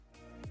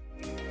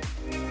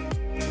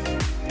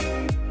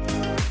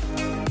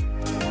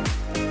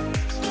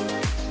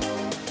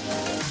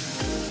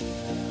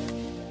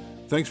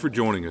Thanks for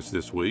joining us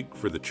this week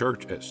for the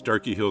Church at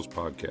Sterchi Hills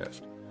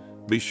podcast.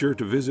 Be sure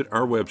to visit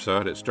our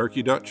website at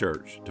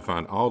sterchi.church to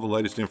find all the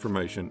latest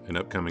information and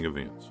upcoming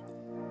events.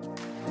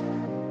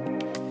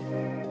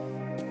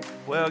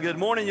 Well, good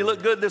morning. You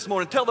look good this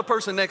morning. Tell the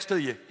person next to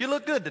you, you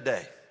look good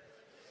today.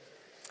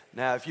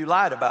 Now, if you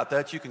lied about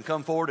that, you can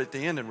come forward at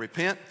the end and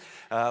repent.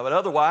 But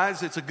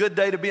otherwise, it's a good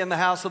day to be in the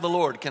house of the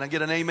Lord. Can I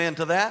get an amen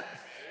to that?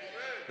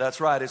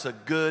 That's right. It's a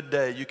good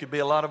day. You could be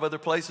a lot of other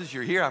places.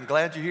 You're here. I'm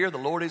glad you're here. The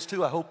Lord is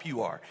too. I hope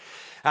you are.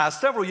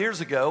 Several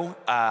years ago,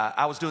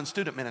 I was doing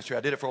student ministry.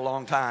 I did it for a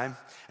long time.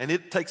 And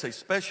it takes a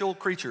special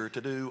creature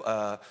to do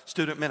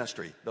student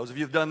ministry. Those of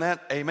you who've done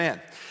that, amen.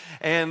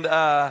 And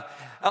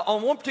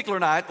on one particular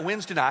night,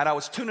 Wednesday night, I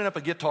was tuning up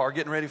a guitar,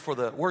 getting ready for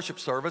the worship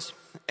service.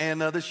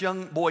 And this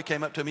young boy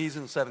came up to me. He's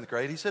in the 7th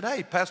grade. He said,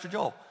 "Hey, Pastor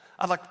Joel,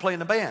 I'd like to play in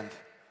the band."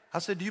 I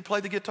said, "Do you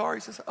play the guitar?"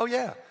 He says, "Oh,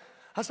 yeah."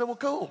 I said, "Well,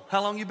 cool.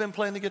 How long you been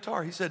playing the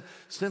guitar?" He said,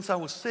 "Since I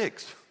was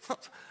 6. I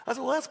said,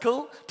 "Well, that's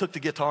cool." Took the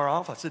guitar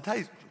off. I said,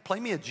 "Hey, play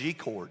me a G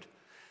chord."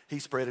 He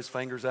spread his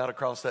fingers out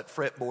across that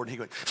fretboard, and he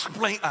went,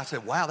 "Spling." I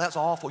said, "Wow, that's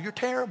awful. You're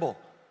terrible."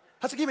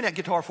 I said, "Give me that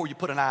guitar before you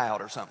put an eye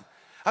out or something."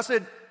 I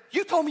said,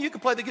 "You told me you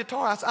could play the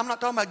guitar." I said, "I'm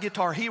not talking about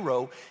Guitar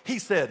Hero." He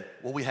said,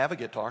 "Well, we have a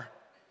guitar."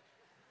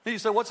 And you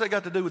said, "What's that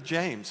got to do with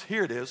James?"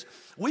 Here it is.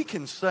 We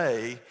can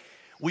say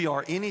we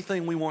are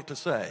anything we want to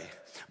say,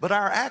 but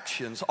our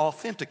actions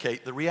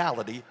authenticate the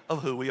reality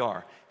of who we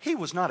are. He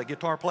was not a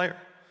guitar player.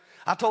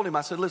 I told him,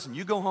 I said, "Listen,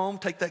 you go home,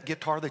 take that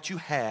guitar that you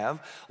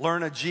have,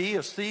 learn a G,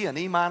 a C, an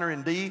E minor,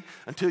 and D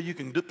until you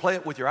can play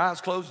it with your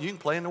eyes closed, and you can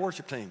play in the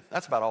worship team."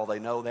 That's about all they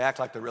know. They act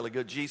like they're really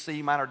good. G,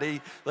 C, minor,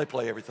 D, they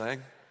play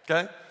everything,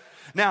 okay?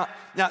 Now,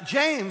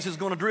 James is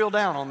going to drill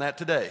down on that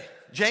today.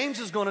 James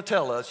is going to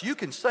tell us you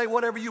can say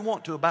whatever you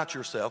want to about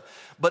yourself,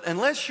 but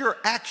unless your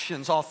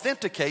actions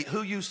authenticate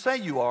who you say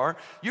you are,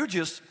 you're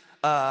just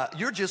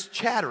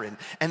chattering.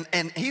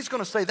 And he's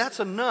going to say that's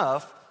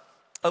enough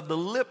of the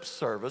lip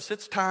service.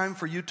 It's time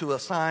for you to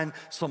assign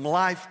some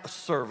life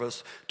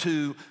service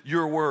to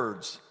your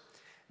words.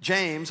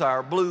 James,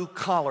 our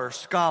blue-collar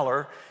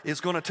scholar,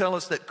 is going to tell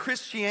us that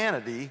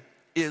Christianity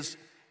is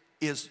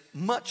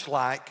much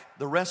like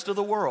the rest of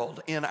the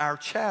world in our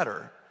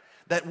chatter,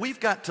 that we've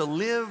got to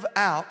live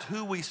out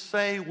who we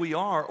say we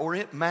are, or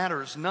it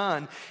matters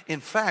none. In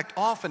fact,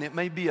 often it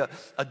may be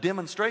a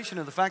demonstration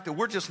of the fact that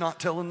we're just not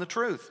telling the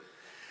truth.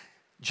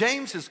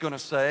 James is going to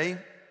say,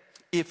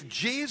 if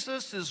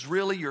Jesus is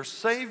really your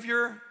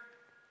Savior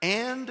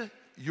and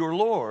your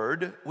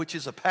Lord, which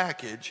is a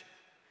package,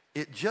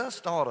 it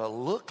just ought to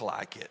look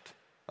like it,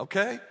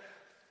 okay?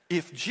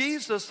 If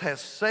Jesus has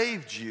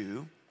saved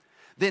you,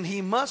 then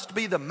he must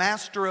be the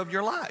master of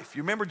your life.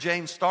 You remember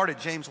James started,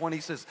 James 1,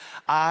 he says,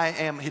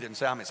 he didn't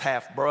say I'm his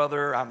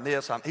half-brother, I'm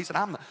this. He said,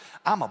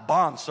 I'm a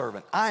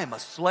bondservant. I am a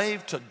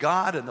slave to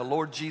God and the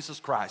Lord Jesus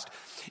Christ.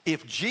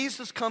 If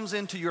Jesus comes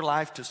into your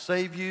life to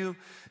save you,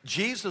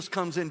 Jesus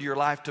comes into your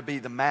life to be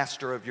the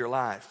master of your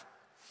life.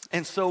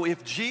 And so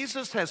if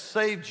Jesus has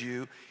saved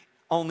you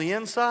on the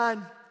inside,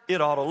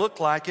 it ought to look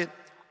like it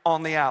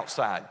on the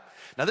outside.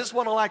 Now, this is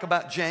what I like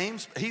about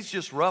James. He's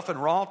just rough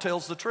and raw,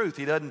 tells the truth.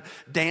 He doesn't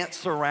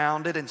dance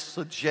around it and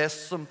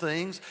suggest some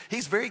things.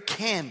 He's very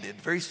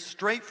candid, very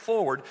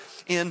straightforward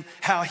in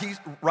how he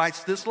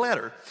writes this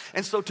letter.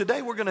 And so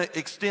today we're going to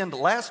extend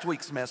last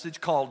week's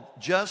message called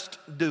Just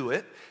Do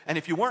It. And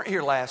if you weren't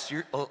here last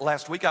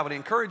week, I would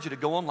encourage you to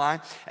go online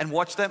and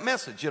watch that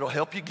message. It'll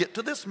help you get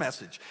to this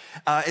message.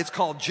 It's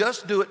called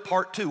Just Do It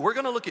Part 2. We're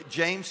going to look at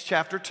James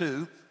chapter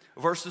 2.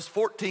 Verses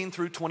 14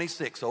 through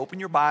 26. So open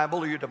your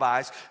Bible or your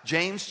device.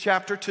 James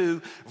chapter 2,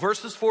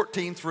 verses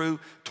 14 through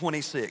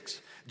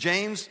 26.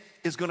 James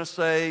is going to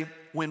say,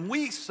 when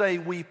we say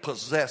we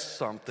possess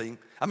something,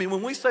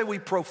 when we say we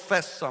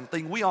profess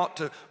something, we ought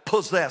to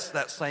possess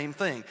that same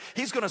thing.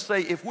 He's going to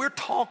say, if we're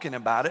talking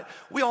about it,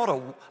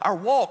 our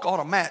walk ought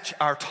to match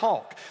our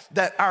talk.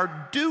 That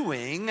our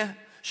doing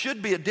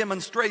should be a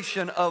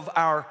demonstration of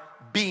our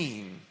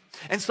being.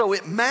 And so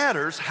it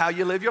matters how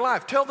you live your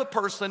life. Tell the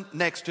person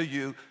next to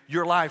you,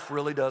 your life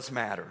really does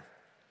matter.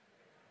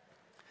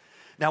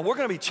 Now, we're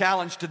going to be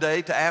challenged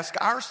today to ask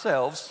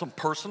ourselves some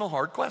personal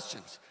hard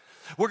questions.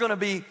 We're going to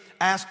be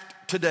asked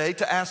today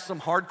to ask some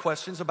hard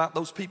questions about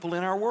those people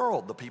in our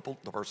world, the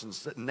person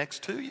sitting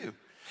next to you.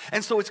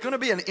 And so it's going to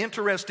be an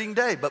interesting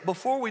day. But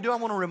before we do, I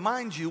want to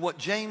remind you what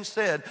James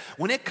said.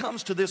 When it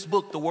comes to this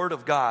book, the Word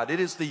of God,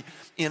 it is the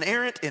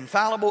inerrant,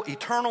 infallible,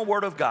 eternal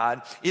Word of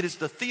God. It is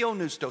the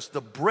theopneustos,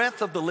 the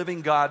breath of the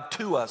living God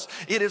to us.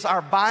 It is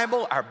our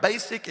Bible, our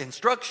basic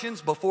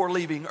instructions before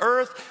leaving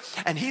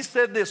earth. And he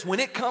said this, when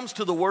it comes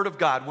to the Word of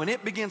God, when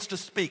it begins to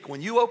speak,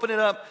 when you open it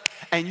up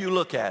and you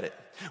look at it,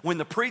 when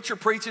the preacher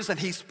preaches and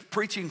he's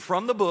preaching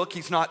from the book,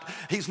 he's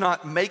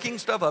not making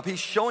stuff up, he's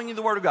showing you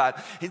the Word of God.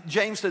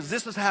 James says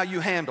this is how you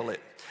handle it.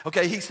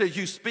 Okay, he says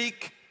you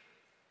speak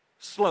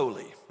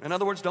slowly. In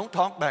other words, don't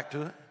talk back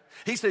to it.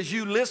 He says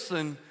you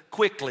listen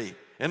quickly.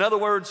 In other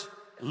words,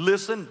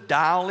 listen,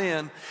 dial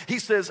in. He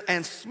says,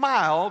 and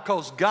smile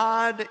because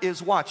God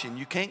is watching.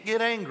 You can't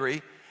get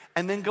angry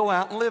and then go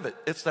out and live it.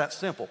 It's that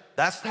simple.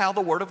 That's how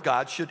the Word of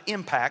God should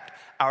impact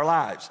our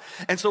lives.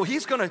 And so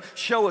he's going to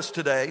show us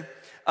today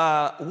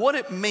what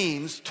it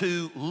means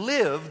to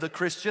live the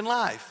Christian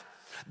life.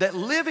 That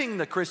living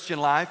the Christian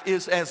life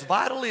is as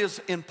vitally as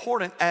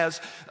important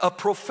as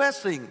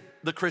professing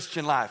the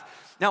Christian life.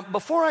 Now,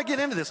 before I get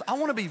into this, I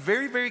want to be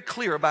very, very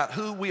clear about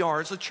who we are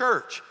as a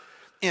church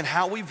and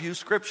how we view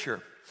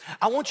Scripture.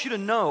 I want you to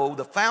know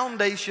the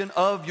foundation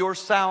of your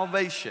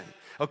salvation,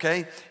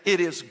 okay? It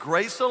is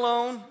grace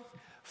alone,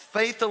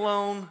 faith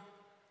alone,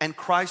 and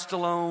Christ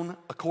alone,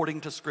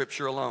 according to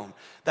Scripture alone.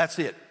 That's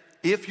it.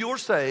 If you're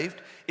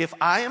saved, if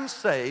I am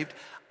saved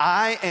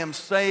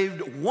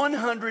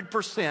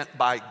 100%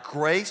 by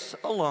grace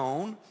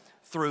alone,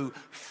 through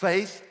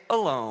faith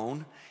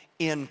alone,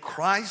 in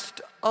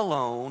Christ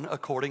alone,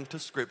 according to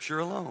Scripture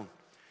alone.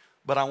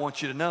 But I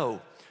want you to know,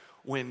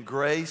 when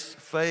grace,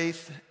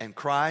 faith, and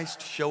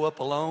Christ show up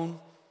alone,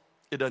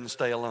 it doesn't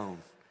stay alone.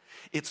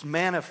 It's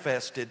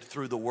manifested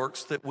through the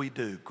works that we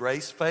do.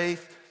 Grace,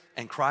 faith,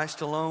 and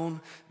Christ alone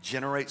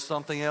generate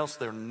something else.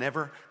 They're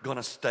never going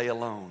to stay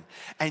alone.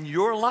 And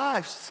your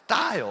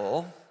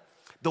lifestyle,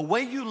 the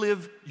way you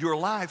live your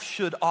life,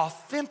 should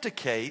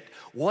authenticate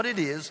what it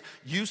is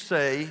you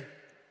say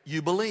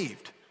you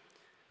believed,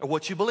 or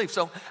what you believe.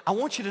 So I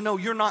want you to know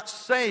you're not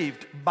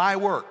saved by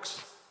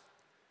works,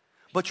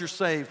 but you're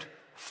saved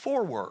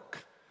for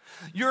work.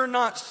 You're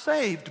not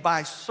saved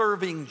by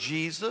serving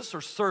Jesus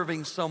or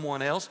serving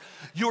someone else.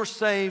 You're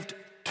saved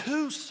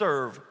to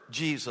serve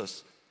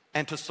Jesus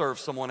and to serve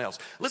someone else.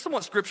 Listen to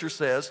what Scripture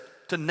says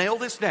to nail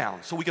this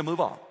down so we can move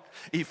on.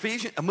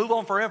 Move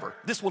on forever.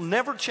 This will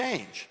never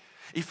change.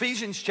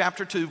 Ephesians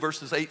chapter 2,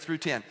 verses 8 through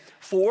 10.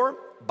 For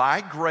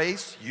by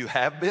grace you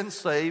have been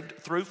saved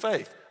through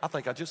faith. I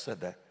think I just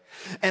said that.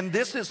 And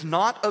this is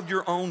not of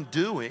your own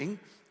doing.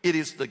 It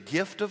is the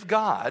gift of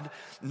God,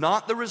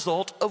 not the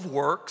result of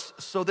works,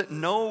 so that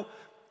no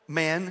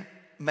man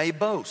may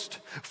boast.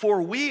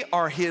 For we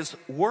are his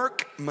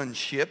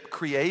workmanship,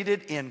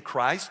 created in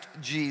Christ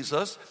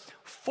Jesus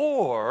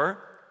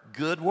for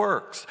good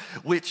works,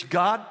 which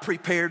God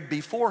prepared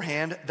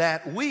beforehand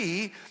that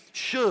we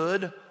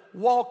should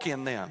walk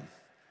in them.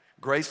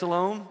 Grace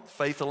alone,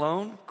 faith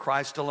alone,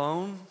 Christ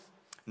alone,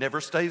 never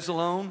stays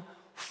alone,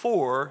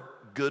 for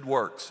good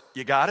works.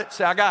 You got it?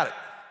 Say, I got it.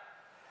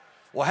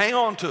 Well, hang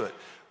on to it,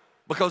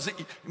 because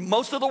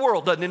most of the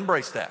world doesn't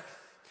embrace that.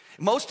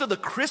 Most of the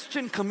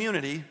Christian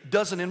community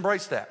doesn't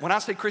embrace that. When I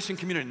say Christian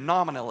community,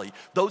 nominally,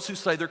 those who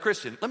say they're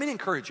Christian, let me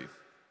encourage you.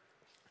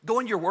 Go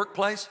in your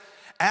workplace,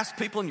 ask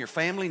people in your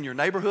family, in your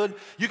neighborhood.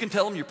 You can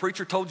tell them your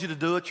preacher told you to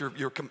do it.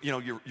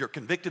 You're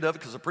convicted of it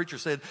because the preacher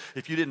said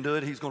if you didn't do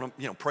it, he's going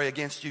to pray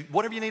against you.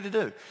 Whatever you need to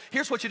do.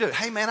 Here's what you do.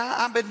 Hey man,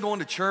 I've been going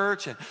to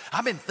church and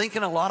I've been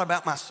thinking a lot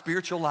about my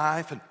spiritual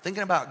life and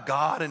thinking about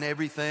God and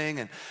everything.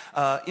 And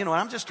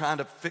I'm just trying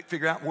to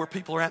figure out where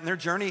people are at in their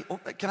journey.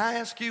 Can I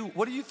ask you,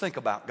 what do you think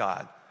about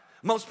God?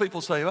 Most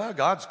people say, well,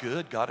 God's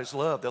good. God is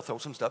love. They'll throw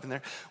some stuff in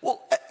there.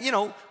 Well,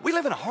 we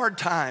live in a hard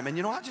time.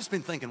 And, I've just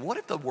been thinking, what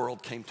if the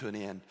world came to an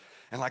end?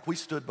 And like we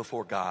stood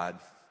before God,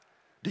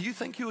 do you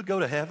think you would go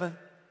to heaven?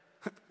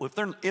 Well, if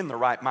they're in the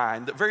right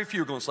mind, very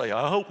few are going to say,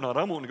 I hope not,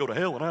 I'm going to go to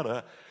hell when I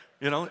die.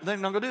 They're not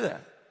going to do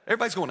that.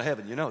 Everybody's going to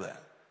heaven, you know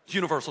that. It's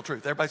universal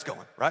truth. Everybody's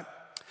going, right?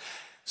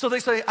 So they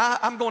say,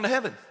 I'm going to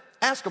heaven.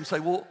 Ask them,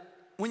 say, well,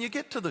 when you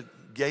get to the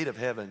gate of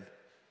heaven,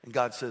 and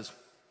God says,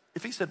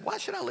 if he said, why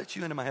should I let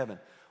you into my heaven?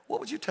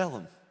 What would you tell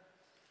him?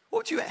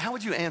 How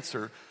would you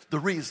answer the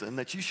reason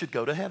that you should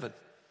go to heaven?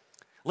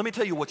 Let me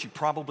tell you what you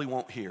probably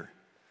won't hear.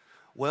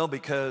 Well,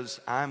 because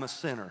I'm a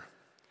sinner,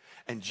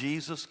 and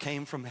Jesus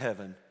came from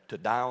heaven to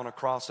die on a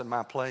cross in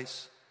my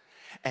place,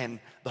 and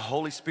the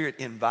Holy Spirit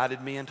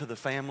invited me into the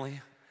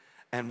family,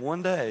 and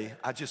one day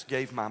I just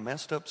gave my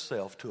messed up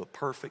self to a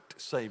perfect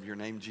Savior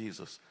named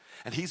Jesus,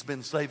 and he's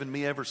been saving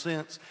me ever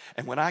since,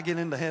 and when I get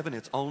into heaven,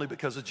 it's only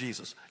because of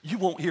Jesus. You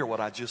won't hear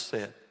what I just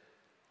said,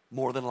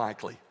 more than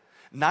likely.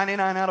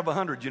 99 out of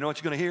 100, you know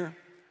what you're going to hear?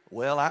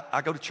 Well,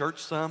 I go to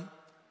church some.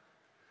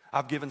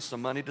 I've given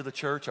some money to the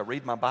church. I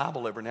read my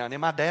Bible every now and then.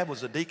 My dad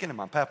was a deacon and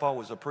my papa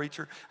was a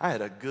preacher. I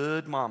had a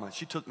good mama.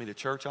 She took me to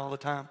church all the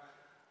time.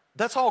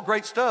 That's all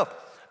great stuff.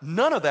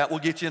 None of that will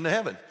get you into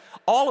heaven.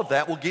 All of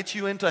that will get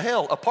you into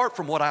hell, apart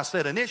from what I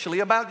said initially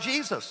about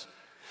Jesus.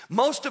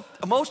 Most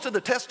of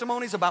the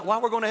testimonies about why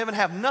we're going to heaven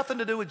have nothing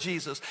to do with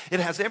Jesus. It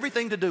has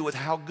everything to do with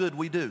how good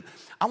we do.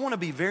 I want to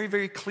be very,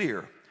 very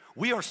clear.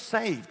 We are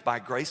saved by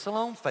grace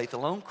alone, faith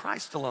alone,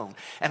 Christ alone.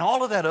 And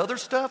all of that other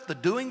stuff, the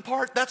doing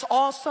part, that's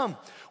awesome.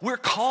 We're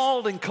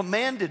called and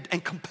commanded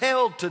and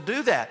compelled to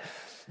do that.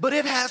 But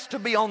it has to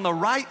be on the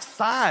right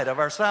side of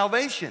our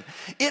salvation.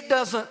 It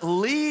doesn't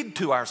lead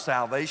to our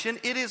salvation.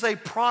 It is a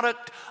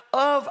product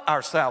of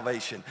our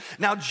salvation.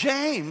 Now,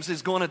 James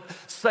is going to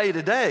say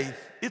today,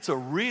 it's a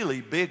really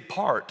big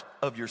part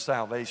of your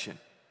salvation.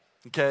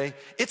 Okay?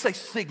 It's a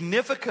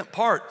significant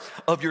part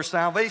of your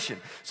salvation.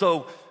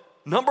 So,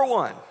 number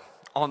one,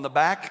 on the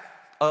back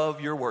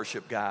of your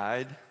worship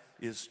guide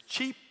is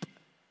cheap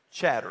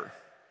chatter.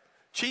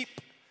 Cheap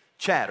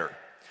chatter.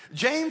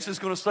 James is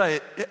going to say,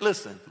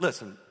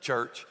 listen,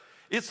 church,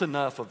 it's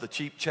enough of the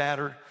cheap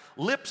chatter.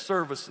 Lip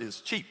service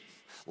is cheap.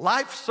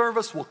 Life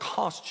service will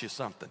cost you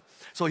something.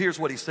 So here's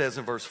what he says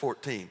in verse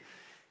 14.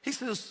 He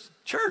says,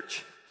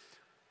 church,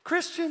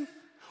 Christian,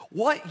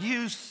 what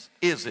use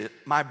is it,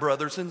 my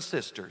brothers and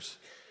sisters?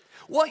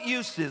 What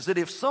use is it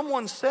if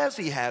someone says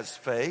he has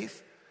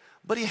faith,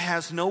 but he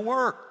has no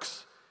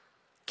works?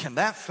 Can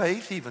that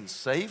faith even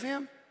save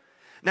him?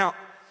 Now,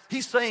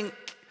 he's saying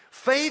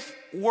faith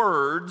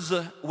words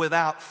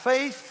without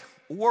faith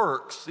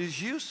works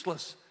is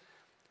useless.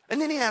 And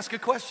then he asks a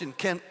question.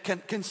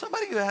 Can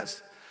somebody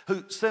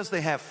who says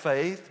they have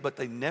faith, but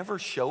they never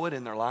show it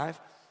in their life,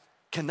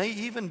 can they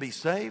even be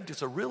saved?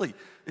 It's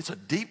a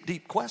deep,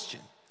 deep question.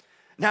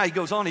 Now he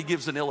goes on, he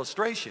gives an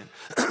illustration.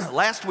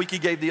 Last week he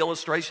gave the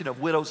illustration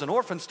of widows and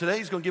orphans. Today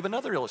he's going to give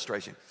another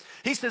illustration.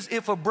 He says,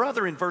 if a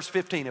brother, in verse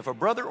 15, if a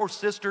brother or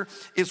sister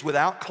is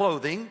without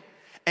clothing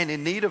and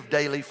in need of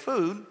daily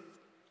food,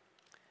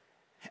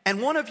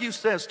 and one of you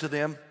says to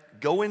them,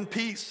 go in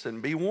peace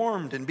and be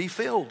warmed and be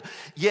filled,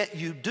 yet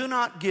you do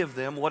not give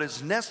them what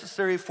is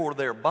necessary for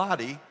their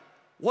body,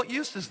 what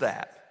use is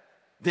that?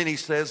 Then he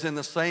says, in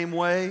the same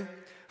way,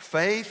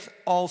 faith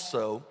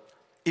also,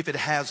 if it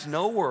has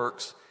no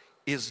works,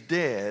 is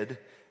dead,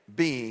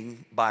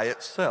 being by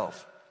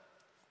itself.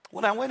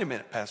 Well, now, wait a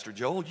minute, Pastor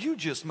Joel. You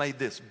just made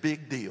this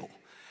big deal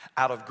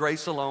out of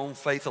grace alone,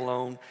 faith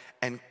alone,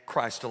 and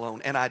Christ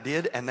alone. And I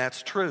did, and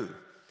that's true.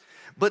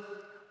 But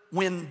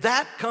when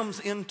that comes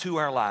into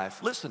our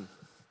life, listen,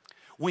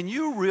 when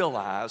you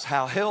realize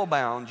how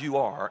hell-bound you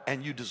are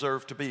and you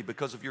deserve to be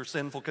because of your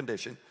sinful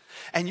condition,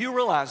 and you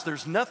realize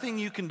there's nothing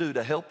you can do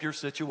to help your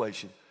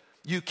situation,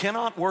 you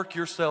cannot work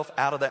yourself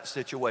out of that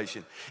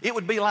situation. It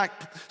would be like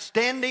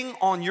standing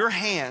on your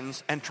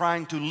hands and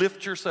trying to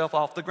lift yourself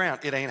off the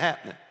ground. It ain't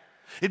happening.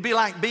 It'd be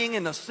like being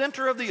in the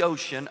center of the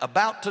ocean,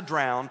 about to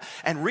drown,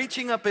 and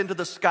reaching up into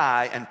the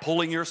sky and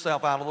pulling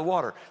yourself out of the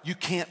water. You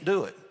can't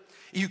do it.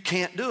 You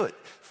can't do it.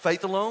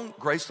 Faith alone,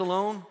 grace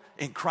alone,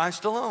 in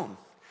Christ alone.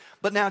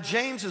 But now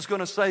James is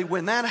going to say,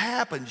 when that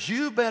happens,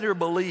 you better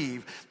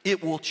believe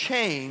it will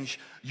change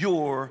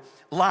your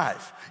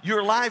life.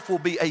 Your life will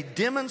be a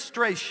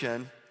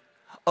demonstration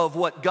of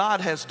what God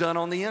has done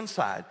on the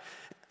inside.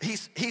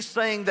 He's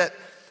saying that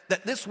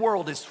this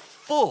world is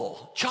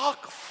full,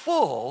 chock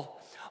full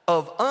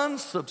of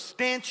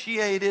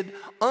unsubstantiated,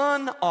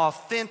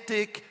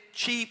 unauthentic,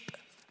 cheap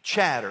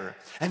chatter.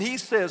 And he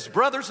says,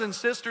 brothers and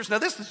sisters, now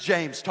this is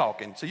James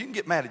talking, so you can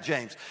get mad at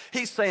James.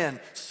 He's saying,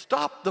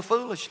 stop the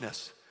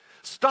foolishness.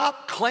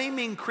 Stop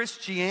claiming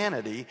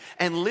Christianity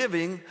and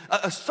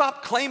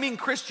stop claiming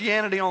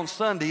Christianity on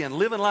Sunday and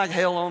living like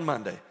hell on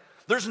Monday.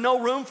 There's no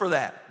room for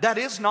that. That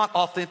is not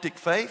authentic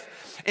faith.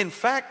 In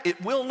fact,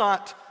 it will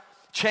not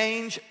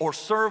change or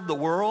serve the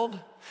world.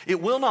 It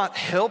will not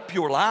help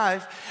your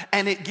life,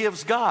 and it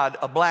gives God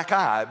a black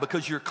eye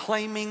because you're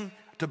claiming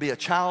to be a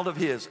child of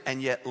His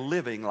and yet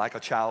living like a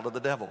child of the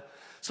devil.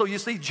 So you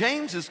see,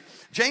 James is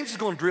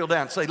going to drill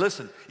down and say,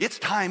 listen, it's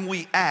time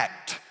we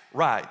act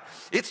right.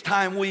 It's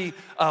time we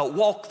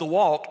walk the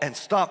walk and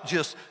stop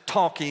just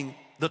talking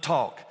the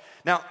talk.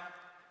 Now,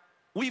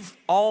 we've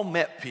all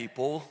met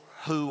people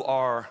who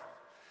are,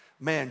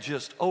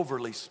 just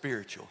overly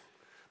spiritual.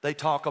 They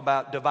talk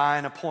about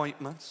divine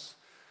appointments.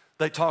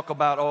 They talk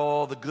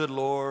about, the good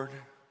Lord.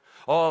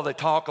 They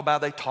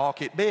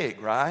talk it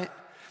big, right?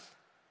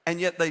 And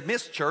yet they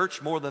miss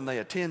church more than they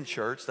attend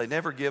church. They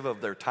never give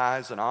of their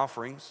tithes and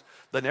offerings.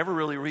 They never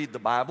really read the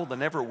Bible. They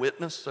never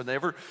witness.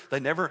 They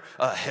never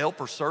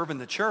help or serve in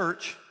the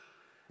church.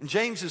 And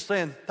James is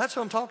saying, that's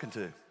who I'm talking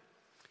to.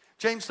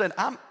 James said,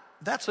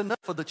 that's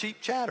enough of the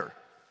cheap chatter.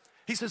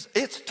 He says,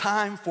 it's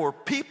time for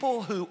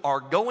people who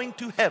are going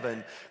to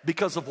heaven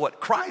because of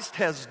what Christ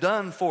has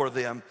done for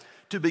them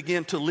to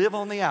begin to live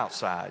on the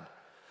outside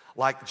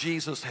like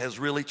Jesus has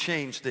really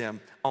changed them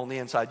on the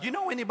inside. You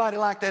know anybody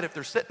like that? If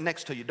they're sitting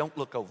next to you, don't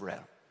look over at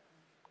them,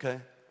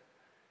 okay?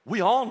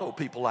 We all know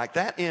people like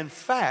that. In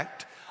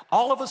fact,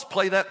 all of us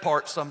play that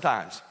part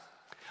sometimes.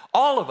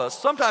 All of us,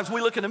 sometimes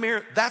we look in the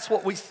mirror, that's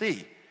what we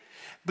see.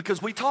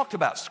 Because we talked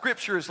about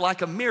Scripture is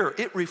like a mirror.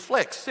 It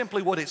reflects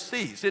simply what it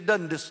sees. It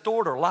doesn't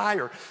distort or lie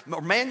or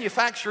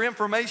manufacture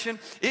information.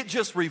 It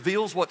just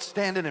reveals what's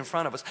standing in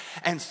front of us.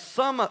 And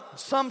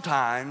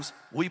sometimes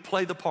we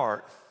play the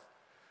part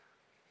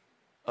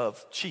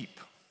of cheap.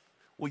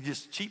 We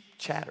just cheap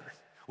chatter.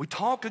 We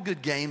talk a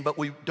good game, but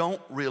we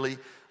don't really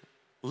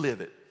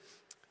live it.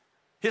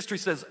 History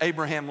says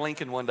Abraham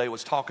Lincoln one day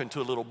was talking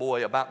to a little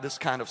boy about this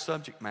kind of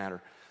subject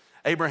matter.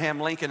 Abraham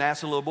Lincoln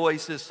asked a little boy, he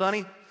says,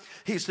 Sonny,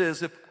 he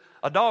says, if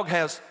a dog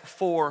has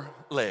 4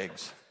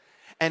 legs,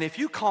 and if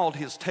you called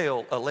his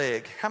tail a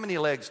leg, how many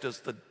legs does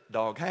the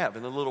dog have?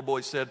 And the little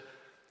boy said,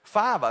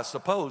 5, I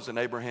suppose. And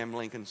Abraham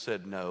Lincoln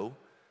said, no,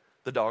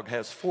 the dog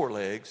has 4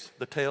 legs.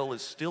 The tail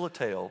is still a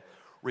tail,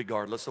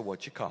 regardless of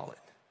what you call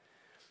it.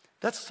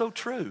 That's so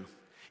true.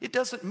 It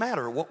doesn't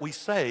matter what we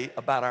say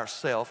about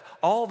ourselves.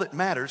 All that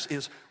matters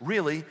is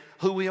really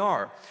who we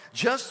are.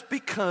 Just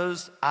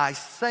because I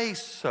say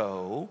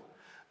so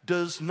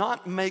does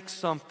not make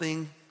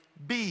something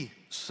be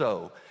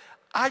so.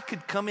 I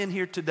could come in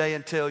here today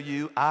and tell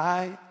you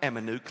I am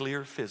a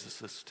nuclear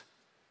physicist.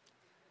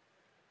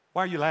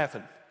 Why are you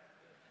laughing?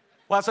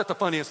 Why is that the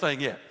funniest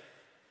thing yet?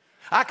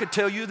 I could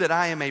tell you that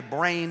I am a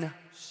brain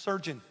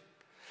surgeon.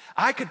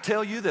 I could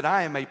tell you that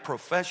I am a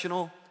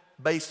professional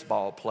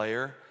baseball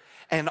player.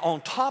 And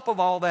on top of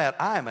all that,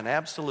 I am an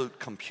absolute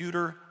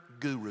computer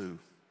guru.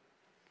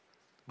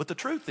 But the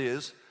truth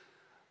is,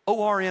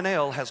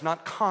 ORNL has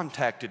not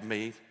contacted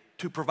me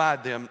to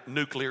provide them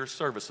nuclear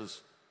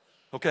services,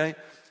 okay?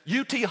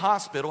 UT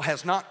Hospital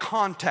has not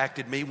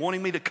contacted me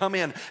wanting me to come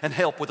in and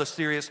help with a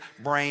serious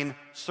brain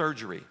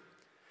surgery.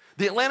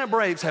 The Atlanta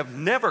Braves have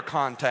never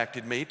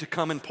contacted me to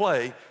come and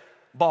play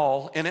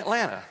ball in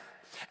Atlanta.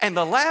 And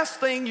the last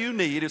thing you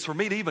need is for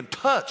me to even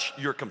touch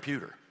your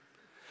computer.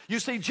 You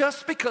see,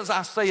 just because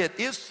I say it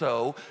is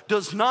so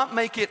does not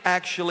make it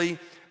actually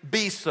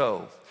be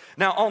so.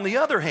 Now, on the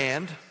other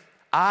hand,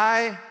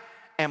 I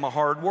am a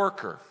hard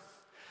worker.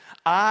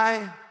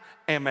 I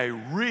am a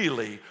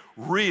really,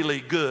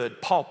 really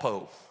good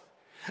pawpaw.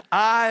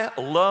 I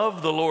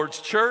love the Lord's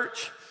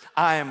church.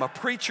 I am a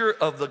preacher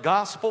of the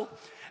gospel,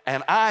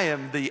 and I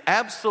am the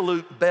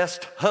absolute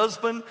best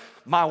husband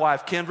my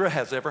wife Kendra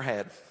has ever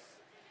had.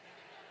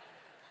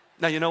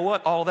 Now, you know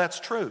what? All that's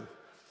true.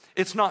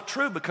 It's not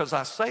true because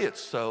I say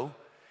it's so.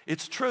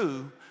 It's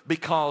true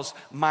because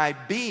my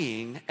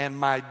being and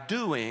my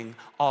doing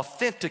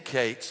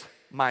authenticates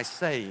my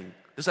saying.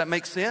 Does that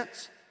make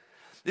sense?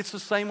 It's the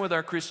same with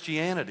our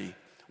Christianity.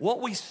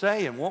 What we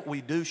say and what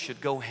we do should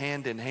go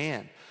hand in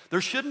hand.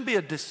 There shouldn't be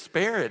a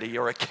disparity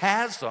or a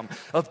chasm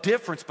of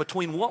difference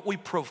between what we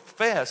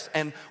profess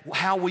and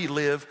how we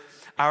live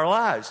our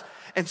lives.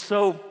 And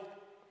so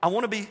I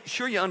want to be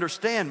sure you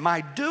understand,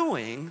 my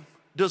doing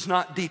does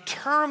not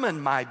determine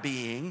my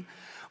being.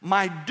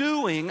 My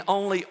doing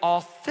only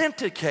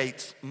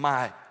authenticates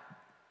my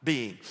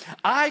being.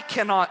 I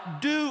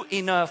cannot do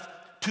enough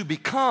to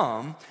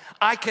become.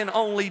 I can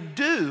only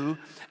do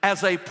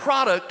as a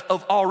product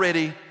of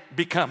already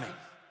becoming.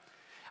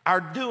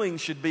 Our doing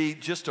should be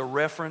just a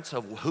reference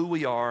of who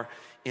we are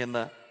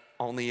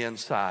on the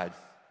inside.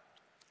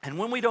 And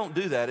when we don't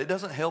do that, it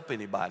doesn't help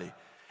anybody.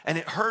 And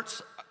it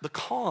hurts the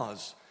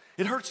cause.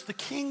 It hurts the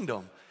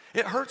kingdom.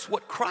 It hurts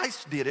what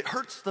Christ did. It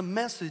hurts the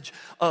message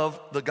of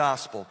the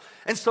gospel.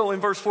 And so in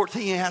verse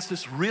 14, he asks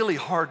this really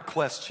hard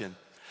question,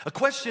 a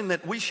question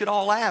that we should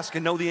all ask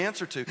and know the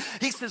answer to.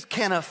 He says,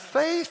 can a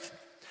faith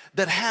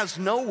that has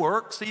no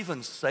works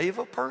even save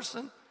a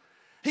person?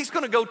 He's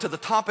going to go to the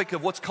topic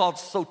of what's called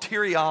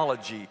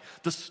soteriology,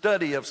 the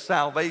study of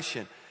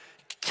salvation.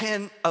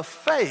 Can a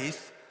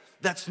faith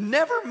that's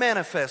never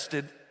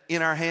manifested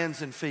in our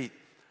hands and feet,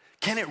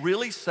 can it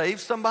really save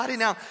somebody?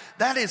 Now,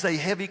 that is a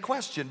heavy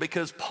question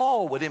because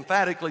Paul would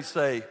emphatically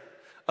say,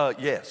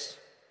 yes.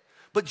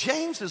 But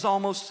James is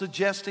almost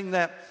suggesting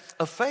that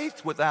a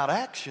faith without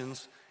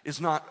actions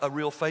is not a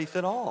real faith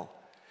at all.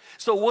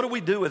 So what do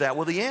we do with that?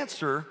 Well, the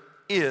answer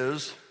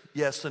is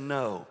yes and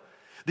no.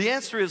 The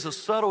answer is a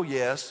subtle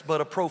yes,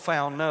 but a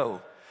profound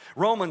no.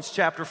 Romans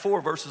chapter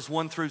 4, verses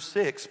 1 through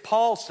 6,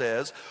 Paul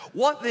says,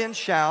 what then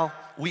shall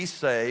we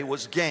say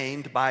was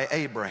gained by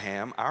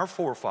Abraham, our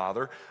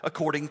forefather,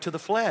 according to the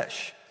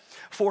flesh?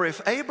 For if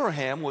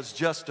Abraham was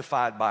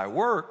justified by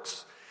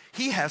works,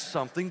 he has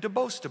something to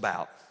boast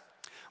about,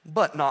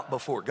 but not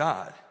before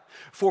God.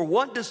 For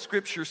what does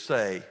Scripture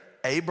say?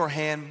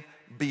 Abraham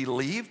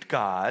believed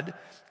God,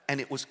 and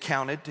it was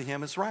counted to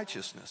him as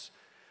righteousness.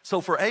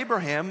 So for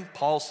Abraham,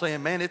 Paul's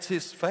saying, man, it's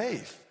his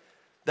faith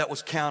that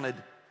was counted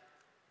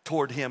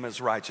toward him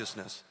as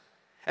righteousness.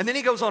 And then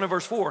he goes on in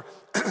verse 4,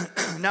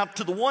 now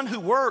to the one who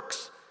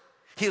works,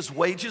 his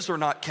wages are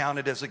not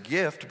counted as a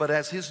gift, but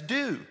as his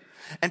due.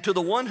 And to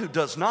the one who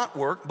does not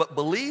work, but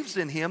believes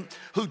in him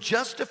who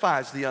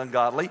justifies the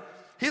ungodly,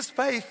 his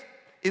faith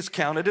is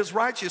counted as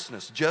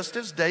righteousness. Just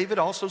as David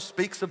also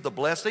speaks of the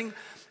blessing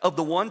of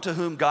the one to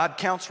whom God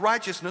counts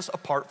righteousness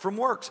apart from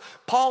works.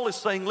 Paul is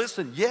saying,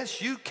 listen, yes,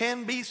 you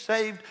can be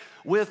saved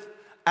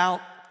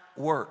without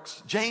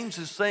works. James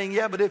is saying,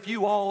 yeah, but if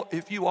you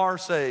are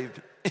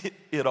saved,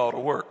 it ought to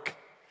work.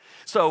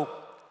 So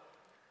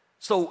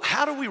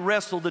how do we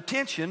wrestle the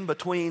tension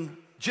between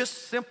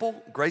just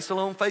simple grace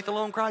alone, faith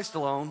alone, Christ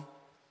alone,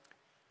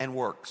 and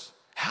works?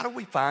 How do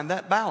we find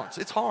that balance?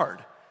 It's hard.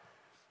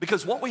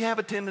 Because what we have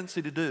a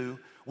tendency to do,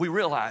 we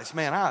realize,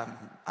 man,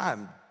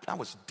 I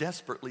was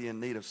desperately in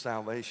need of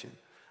salvation.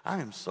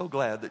 I am so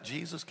glad that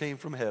Jesus came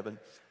from heaven,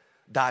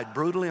 died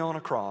brutally on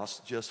a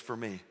cross just for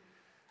me.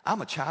 I'm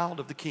a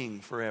child of the King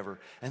forever,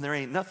 and there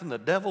ain't nothing the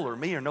devil or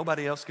me or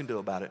nobody else can do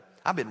about it.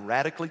 I've been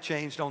radically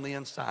changed on the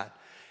inside.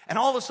 And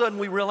all of a sudden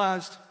we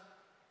realized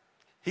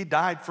he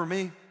died for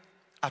me.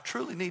 I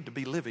truly need to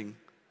be living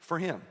for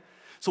him.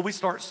 So we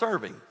start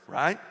serving,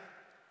 right?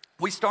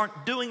 We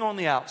start doing on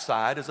the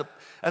outside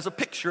as a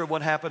picture of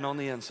what happened on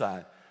the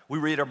inside. We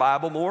read our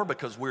Bible more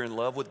because we're in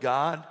love with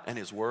God and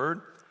his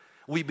word.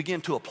 we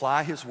begin to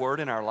apply His Word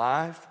in our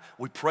life.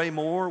 We pray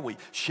more, we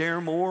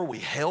share more, we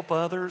help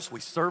others, we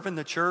serve in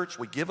the church,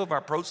 we give of our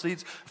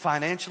proceeds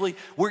financially.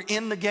 We're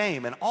in the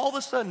game, and all of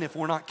a sudden, if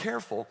we're not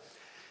careful,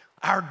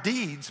 our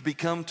deeds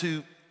begin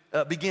to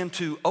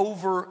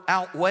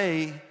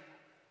outweigh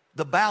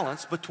the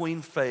balance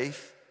between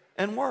faith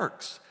and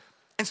works.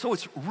 And so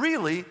it's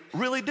really,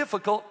 really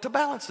difficult to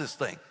balance this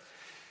thing.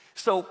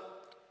 So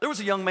there was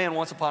a young man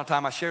once upon a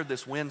time, I shared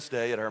this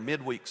Wednesday at our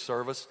midweek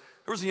service.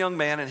 There was a young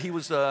man, and he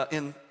was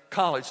in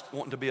college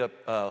wanting to be a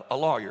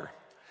lawyer.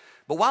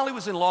 But while he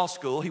was in law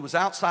school, he was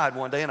outside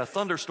one day, and a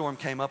thunderstorm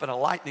came up, and a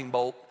lightning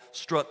bolt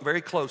struck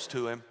very close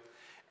to him.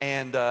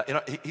 And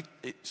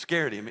it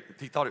scared him.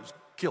 He thought it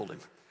killed him.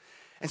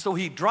 And so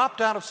he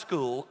dropped out of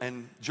school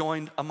and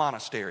joined a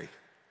monastery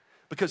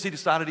because he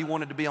decided he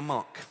wanted to be a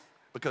monk.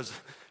 Because,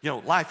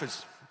 life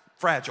is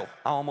fragile.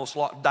 I almost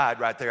died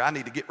right there. I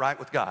need to get right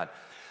with God.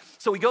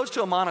 So he goes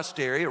to a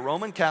monastery, a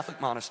Roman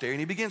Catholic monastery, and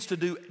he begins to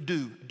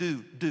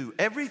do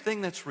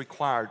everything that's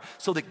required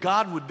so that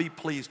God would be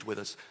pleased with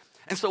us.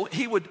 And so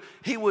he would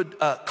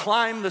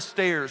climb the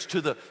stairs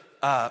to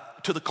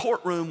the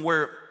courtroom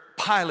where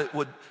Pilate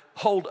would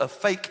hold a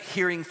fake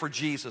hearing for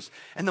Jesus.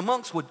 And the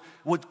monks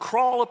would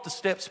crawl up the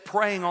steps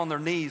praying on their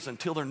knees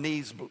until their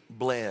knees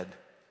bled.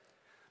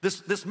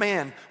 This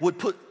man would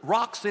put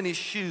rocks in his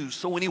shoes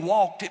so when he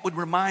walked it would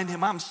remind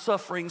him, I'm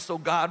suffering so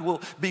God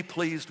will be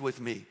pleased with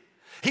me.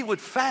 He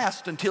would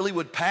fast until he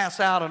would pass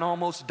out and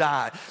almost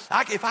die.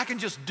 If I can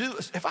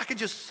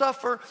just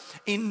suffer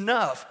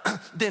enough,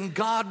 then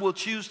God will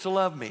choose to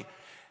love me.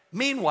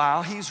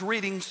 Meanwhile, he's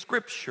reading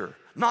scripture,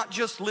 not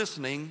just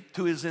listening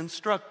to his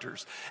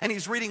instructors. And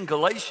he's reading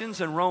Galatians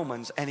and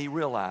Romans, and he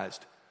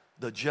realized,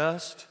 the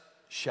just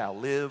shall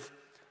live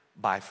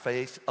by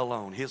faith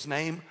alone. His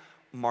name,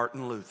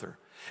 Martin Luther.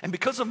 And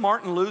because of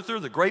Martin Luther,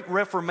 the Great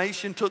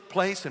Reformation took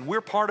place, and we're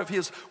part of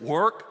his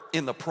work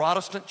in the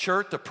Protestant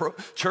church,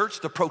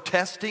 the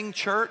protesting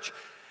church,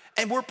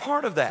 and we're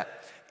part of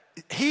that.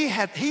 He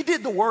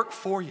did the work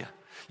for you.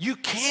 You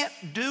can't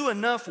do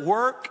enough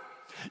work.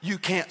 You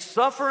can't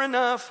suffer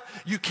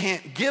enough. You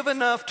can't give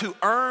enough to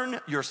earn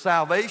your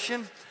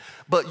salvation,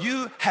 but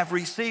you have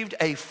received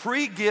a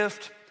free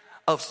gift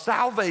of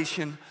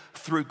salvation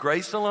through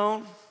grace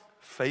alone,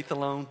 faith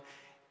alone,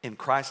 in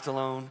Christ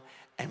alone.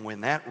 And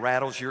when that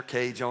rattles your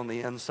cage on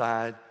the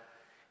inside,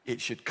 it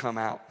should come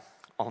out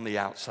on the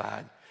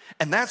outside.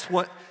 And that's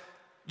what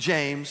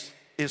James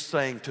is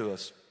saying to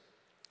us.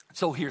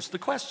 So here's the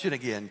question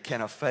again. Can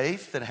a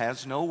faith that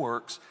has no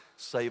works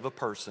save a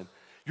person?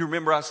 You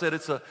remember I said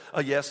it's a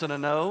yes and a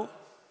no?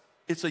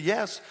 It's a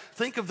yes.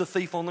 Think of the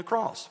thief on the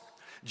cross.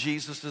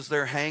 Jesus is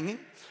there hanging.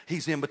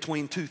 He's in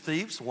between two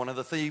thieves. One of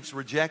the thieves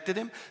rejected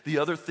him. The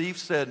other thief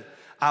said,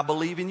 I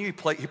believe in you.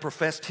 He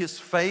professed his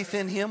faith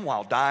in him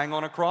while dying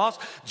on a cross.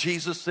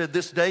 Jesus said,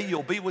 this day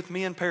you'll be with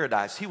me in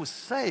paradise. He was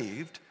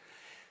saved.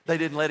 They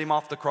didn't let him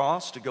off the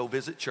cross to go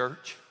visit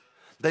church.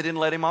 They didn't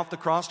let him off the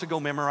cross to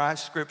go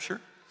memorize scripture.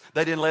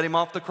 They didn't let him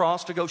off the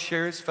cross to go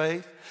share his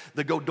faith.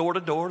 They go door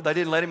to door. They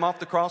didn't let him off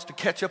the cross to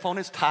catch up on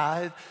his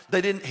tithe.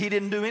 He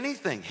didn't do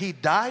anything. He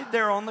died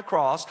there on the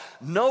cross,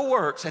 no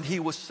works, and he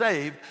was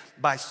saved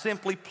by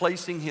simply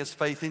placing his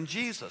faith in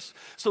Jesus.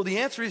 So the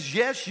answer is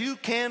yes, you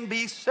can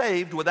be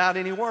saved without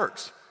any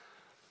works.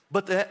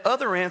 But the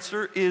other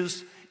answer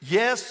is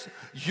yes,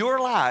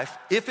 your life,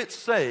 if it's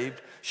saved,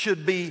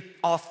 should be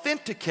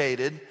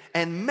authenticated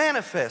and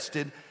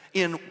manifested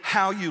in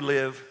how you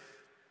live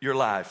your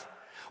life.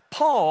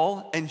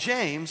 Paul and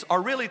James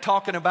are really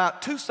talking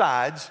about two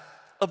sides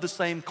of the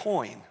same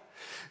coin.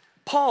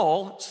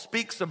 Paul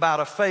speaks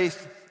about a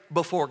faith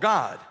before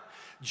God.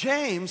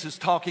 James is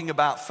talking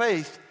about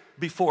faith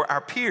before our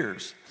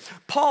peers.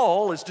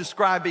 Paul is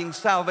describing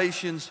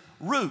salvation's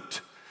root.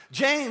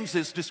 James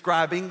is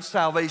describing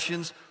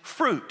salvation's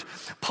fruit.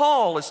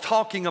 Paul is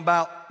talking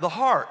about the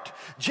heart.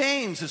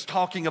 James is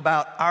talking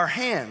about our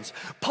hands.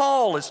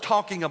 Paul is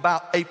talking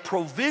about a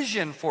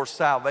provision for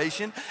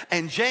salvation,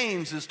 and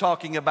James is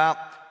talking about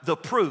the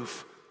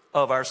proof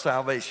of our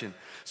salvation.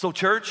 So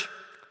church,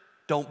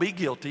 don't be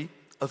guilty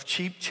of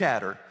cheap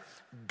chatter.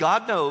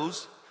 God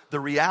knows the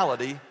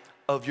reality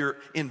of your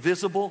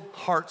invisible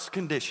heart's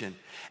condition.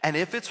 And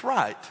if it's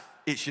right,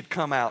 it should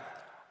come out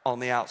on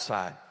the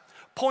outside.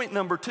 Point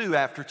number 2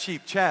 after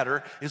cheap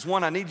chatter is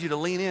one I need you to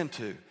lean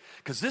into,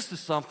 because this is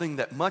something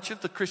that much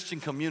of the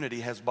Christian community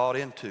has bought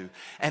into.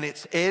 And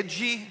it's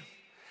edgy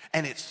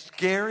and it's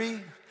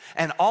scary,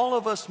 and all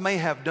of us may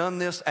have done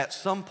this at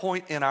some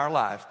point in our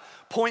life.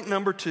 Point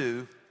number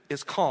 2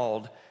 is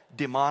called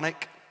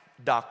demonic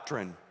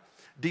doctrine.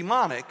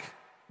 Demonic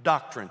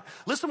doctrine.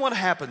 Listen what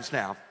happens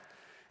now.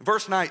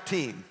 Verse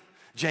 19.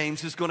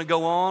 James is going to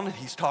go on.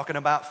 He's talking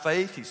about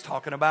faith. He's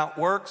talking about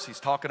works.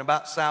 He's talking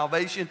about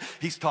salvation.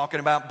 He's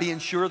talking about being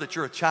sure that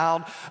you're a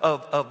child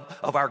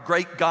of our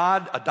great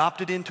God,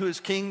 adopted into his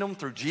kingdom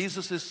through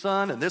Jesus, his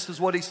son. And this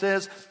is what he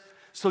says.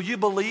 So you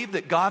believe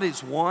that God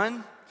is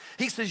one?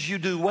 He says you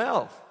do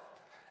well.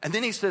 And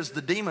then he says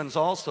the demons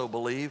also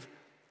believe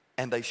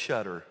and they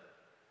shudder.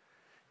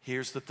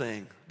 Here's the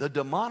thing. The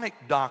demonic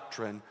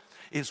doctrine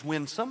is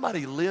when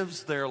somebody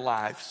lives their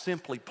life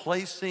simply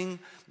placing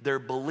their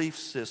belief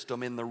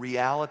system in the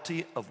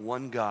reality of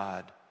one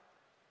God,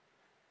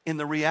 in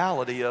the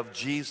reality of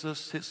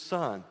Jesus, his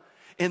son,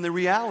 in the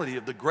reality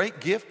of the great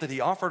gift that he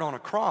offered on a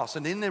cross,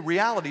 and in the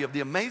reality of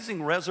the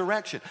amazing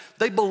resurrection.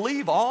 They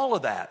believe all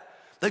of that.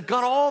 They've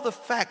got all the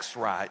facts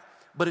right,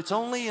 but it's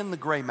only in the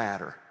gray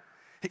matter.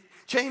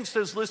 James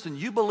says, listen,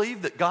 you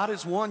believe that God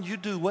is one, you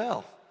do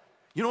well.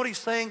 You know what he's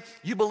saying?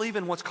 You believe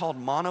in what's called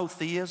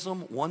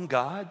monotheism, one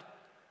God.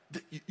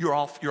 You're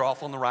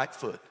off on the right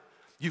foot.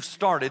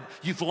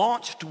 You've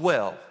launched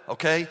well,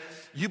 okay?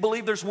 You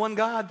believe there's one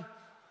God?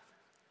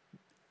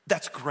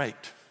 That's great.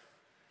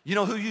 You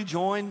know who you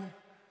join?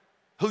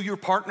 Who you're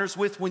partners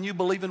with when you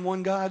believe in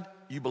one God?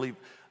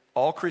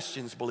 All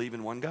Christians believe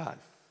in one God.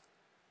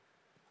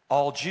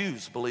 All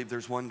Jews believe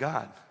there's one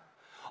God.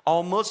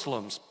 All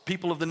Muslims,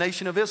 people of the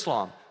Nation of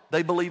Islam,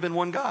 they believe in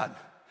one God.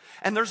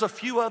 And there's a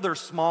few other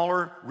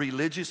smaller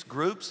religious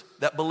groups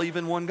that believe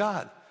in one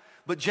God.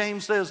 But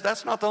James says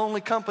that's not the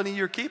only company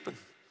you're keeping.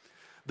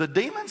 The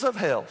demons of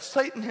hell,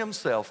 Satan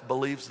himself,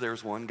 believes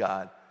there's one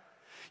God.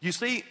 You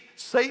see,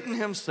 Satan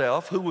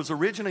himself, who was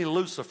originally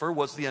Lucifer,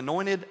 was the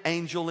anointed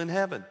angel in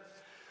heaven.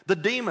 The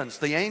demons,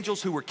 the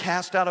angels who were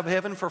cast out of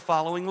heaven for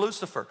following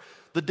Lucifer,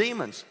 the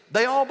demons,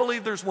 they all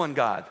believe there's one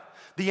God.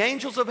 The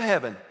angels of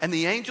heaven and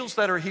the angels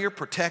that are here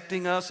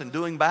protecting us and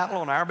doing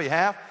battle on our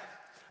behalf,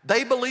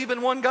 they believe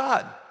in one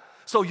God.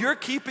 So you're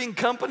keeping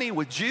company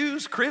with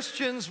Jews,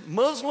 Christians,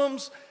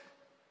 Muslims,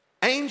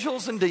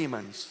 angels, and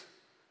demons.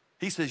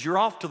 He says you're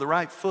off to the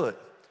right foot,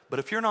 but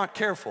if you're not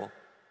careful,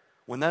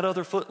 when that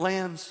other foot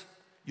lands,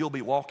 you'll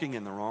be walking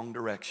in the wrong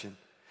direction.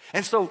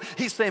 And so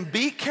he's saying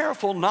be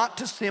careful not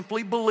to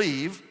simply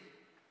believe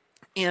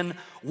in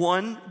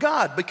one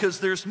God,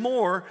 because there's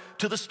more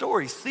to the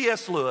story.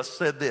 C.S. Lewis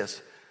said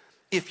this: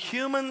 if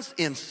humans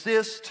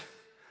insist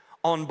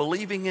on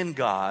believing in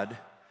God,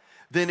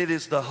 then it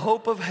is the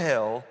hope of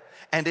hell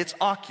and its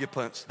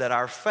occupants that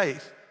our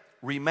faith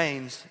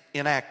remains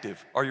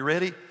inactive. Are you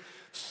ready?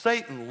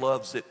 Satan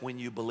loves it when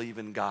you believe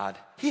in God.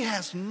 He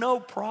has no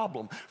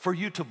problem for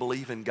you to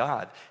believe in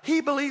God. He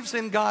believes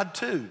in God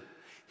too.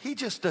 He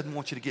just doesn't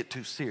want you to get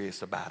too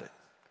serious about it.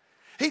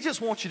 He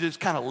just wants you to just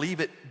kind of leave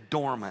it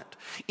dormant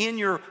in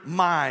your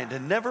mind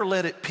and never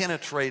let it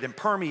penetrate and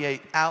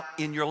permeate out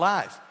in your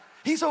life.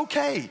 He's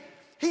okay.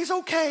 He's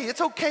okay. It's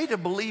okay to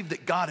believe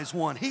that God is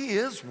one. He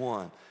is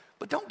one.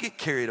 But don't get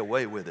carried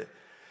away with it.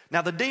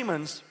 Now, the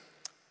demons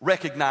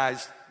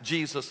recognize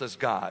Jesus as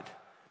God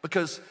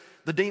because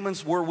the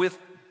demons were with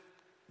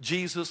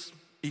Jesus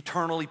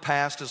eternally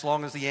past as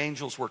long as the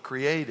angels were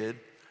created.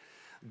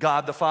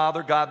 God the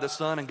Father, God the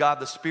Son, and God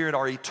the Spirit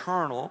are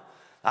eternal.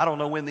 I don't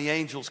know when the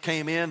angels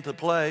came in to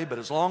play, but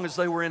as long as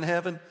they were in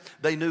heaven,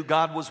 they knew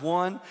God was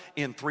one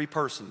in three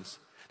persons.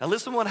 Now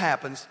listen what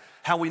happens,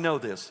 how we know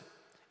this.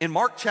 In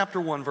Mark chapter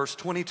 1, verse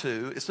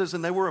 22, it says,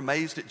 and they were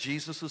amazed at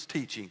Jesus'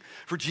 teaching,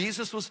 for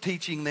Jesus was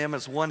teaching them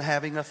as one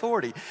having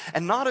authority,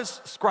 and not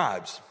as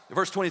scribes.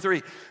 Verse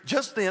 23,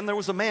 just then there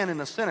was a man in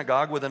the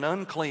synagogue with an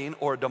unclean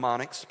or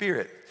demonic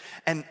spirit.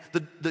 And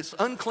this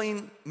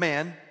unclean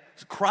man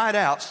cried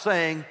out,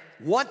 saying,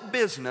 what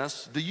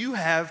business do you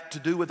have to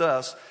do with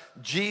us,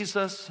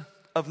 Jesus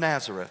of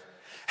Nazareth?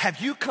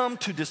 Have you come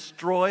to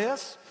destroy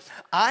us?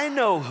 I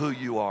know who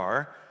you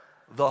are,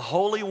 the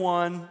Holy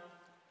One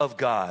of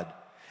God.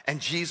 And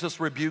Jesus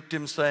rebuked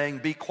him, saying,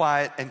 be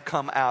quiet and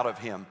come out of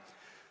him.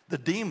 The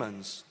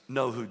demons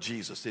know who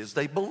Jesus is.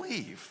 They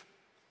believe.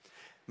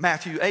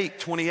 Matthew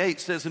 8:28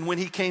 says, and when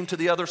he came to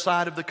the other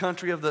side of the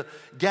country of the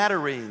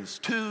Gadarenes,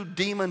 2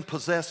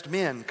 demon-possessed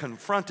men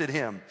confronted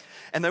him.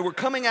 And they were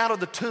coming out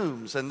of the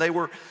tombs, and they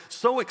were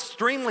so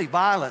extremely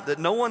violent that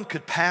no one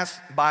could pass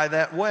by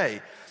that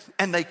way.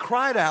 And they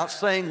cried out,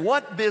 saying,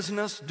 what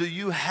business do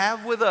you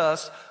have with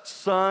us,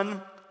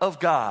 Son of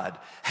God?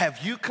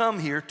 Have you come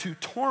here to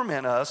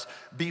torment us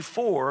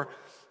before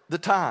the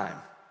time?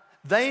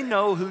 They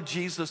know who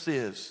Jesus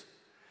is.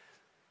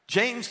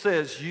 James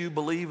says you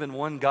believe in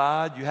one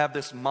God, you have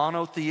this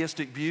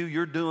monotheistic view,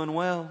 you're doing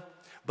well.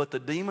 But the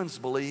demons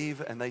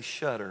believe and they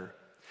shudder.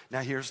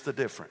 Now here's the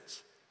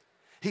difference.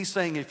 He's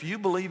saying if you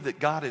believe that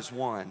God is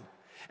one,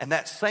 and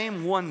that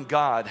same one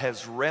God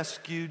has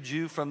rescued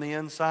you from the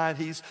inside,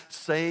 he's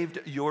saved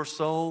your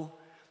soul,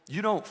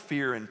 you don't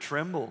fear and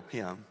tremble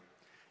him.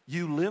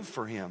 You live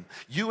for him.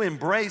 You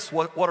embrace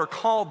what are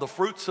called the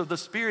fruits of the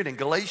Spirit in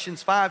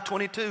Galatians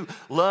 5:22.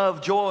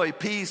 Love, joy,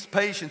 peace,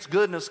 patience,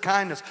 goodness,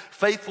 kindness,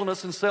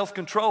 faithfulness, and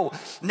self-control.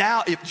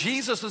 Now, if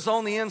Jesus is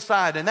on the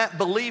inside and that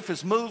belief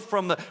is moved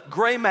from the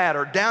gray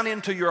matter down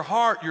into your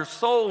heart, your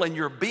soul, and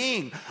your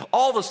being,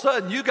 all of a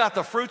sudden you got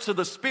the fruits of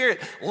the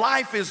Spirit.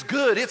 Life is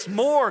good. It's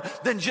more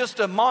than just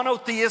a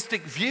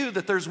monotheistic view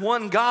that there's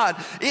one God.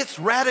 It's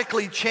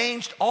radically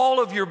changed all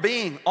of your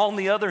being. On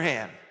the other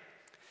hand,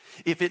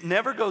 if it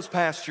never goes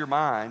past your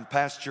mind,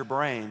 past your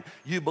brain,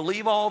 you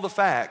believe all the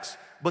facts,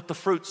 but the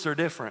fruits are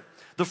different.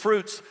 The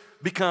fruits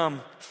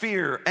become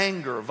fear,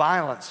 anger,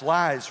 violence,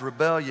 lies,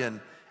 rebellion,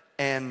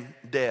 and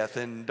death.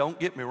 And don't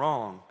get me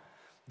wrong,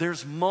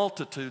 there's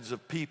multitudes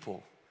of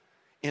people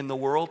in the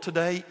world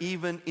today,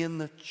 even in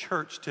the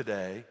church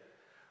today,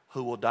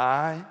 who will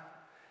die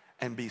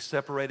and be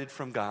separated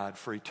from God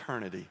for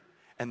eternity.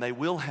 And they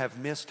will have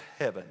missed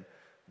heaven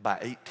by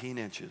 18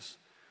 inches,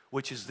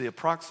 which is the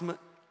approximate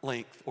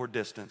length or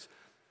distance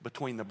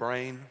between the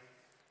brain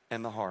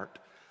and the heart.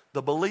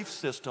 The belief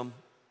system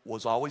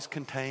was always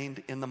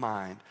contained in the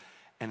mind,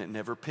 and it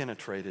never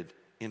penetrated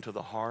into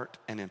the heart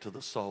and into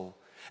the soul.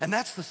 And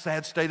that's the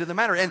sad state of the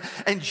matter.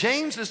 And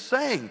James is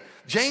saying,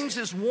 James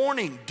is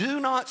warning, do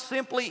not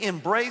simply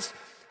embrace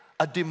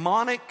a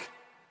demonic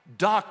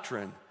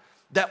doctrine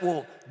that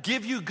will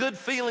give you good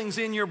feelings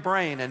in your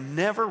brain and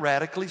never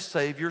radically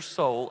save your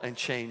soul and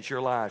change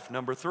your life.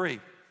 Number 3,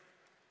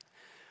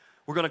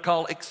 we're going to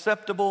call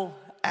acceptable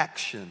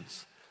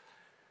actions.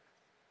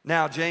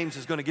 Now, James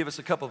is going to give us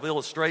a couple of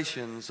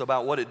illustrations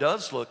about what it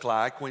does look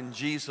like when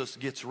Jesus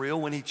gets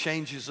real, when he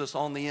changes us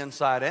on the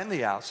inside and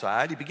the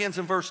outside. He begins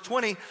in verse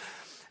 20,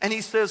 and he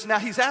says, now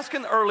he's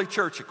asking the early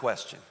church a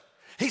question.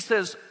 He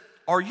says,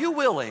 are you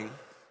willing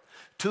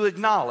to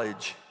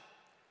acknowledge,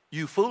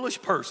 you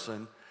foolish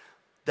person,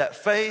 that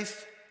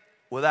faith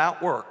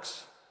without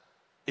works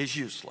is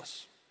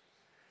useless?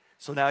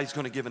 So now he's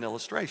going to give an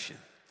illustration.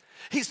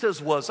 He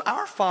says, was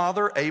our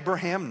father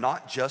Abraham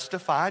not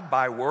justified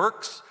by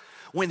works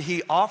when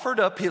he offered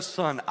up his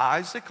son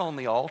Isaac on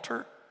the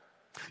altar?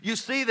 You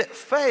see that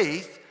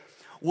faith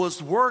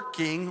was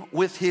working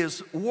with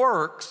his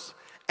works,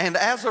 and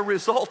as a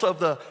result of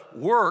the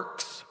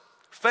works,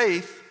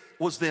 faith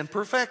was then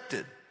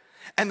perfected.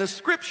 And the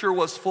scripture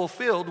was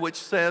fulfilled, which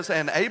says,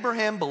 and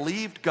Abraham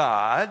believed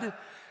God,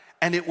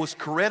 and it was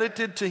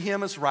credited to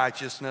him as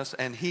righteousness,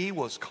 and he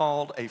was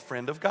called a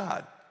friend of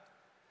God.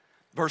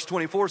 Verse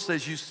 24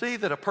 says, you see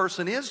that a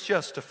person is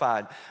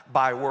justified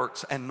by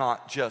works and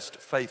not just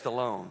faith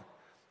alone.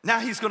 Now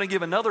he's going to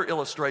give another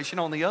illustration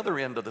on the other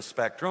end of the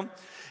spectrum.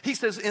 He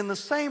says, in the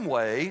same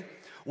way,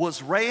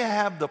 was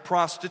Rahab the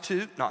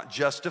prostitute not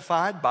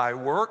justified by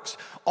works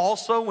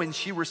also when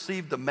she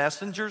received the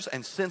messengers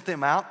and sent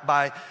them out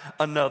by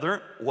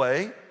another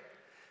way?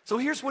 So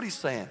here's what he's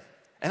saying.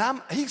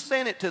 And he's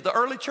saying it to the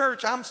early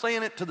church. I'm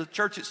saying it to the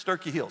church at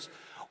Sterchi Hills.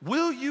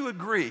 Will you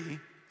agree,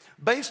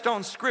 based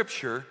on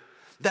Scripture,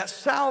 that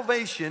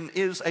salvation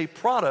is a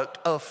product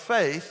of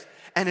faith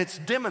and it's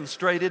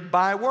demonstrated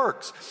by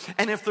works?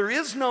 And if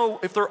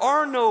there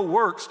are no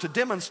works to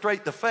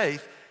demonstrate the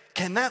faith,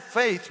 can that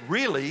faith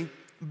really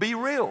be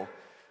real?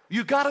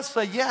 You got to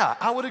say, yeah,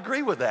 I would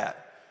agree with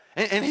that.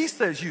 And he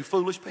says, you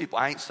foolish people.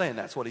 I ain't saying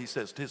that's what he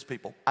says to his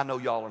people. I know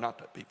y'all are not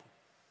that people.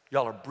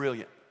 Y'all are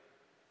brilliant,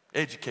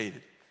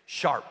 educated,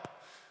 sharp.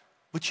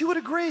 But you would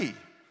agree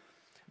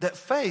that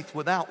faith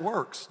without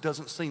works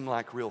doesn't seem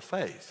like real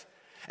faith.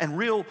 And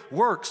real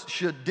works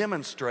should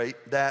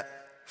demonstrate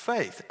that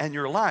faith, and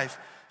your life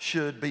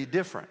should be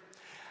different.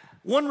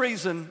 One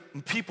reason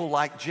people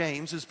like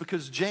James is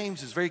because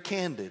James is very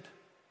candid.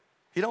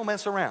 He don't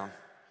mess around.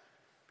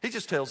 He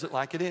just tells it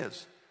like it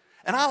is.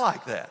 And I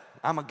like that.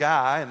 I'm a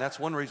guy, and that's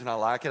one reason I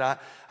like it. I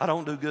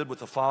don't do good with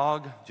the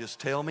fog. Just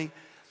tell me.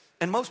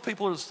 And most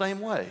people are the same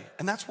way.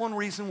 And that's one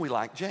reason we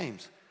like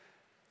James.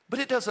 But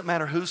it doesn't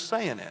matter who's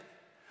saying it,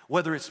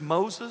 whether it's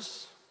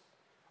Moses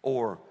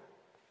or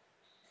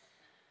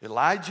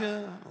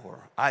Elijah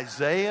or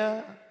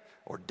Isaiah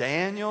or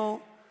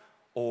Daniel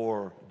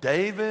or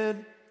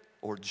David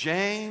or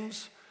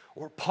James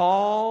or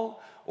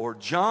Paul or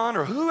John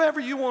or whoever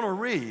you want to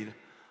read.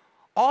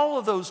 All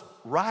of those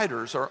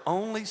writers are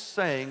only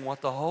saying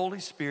what the Holy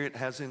Spirit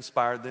has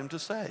inspired them to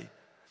say.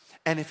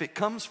 And if it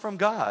comes from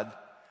God,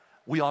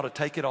 we ought to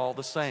take it all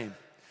the same.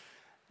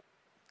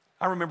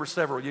 I remember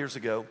several years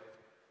ago,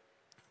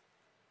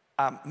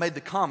 I made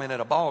the comment at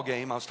a ball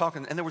game. I was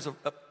talking, and there was a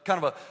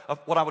kind of a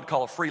what I would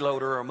call a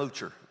freeloader or a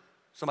moocher.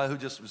 Somebody who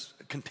just was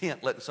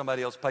content letting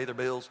somebody else pay their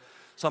bills.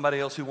 Somebody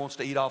else who wants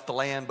to eat off the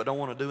land but don't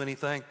want to do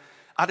anything.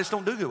 I just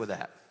don't do good with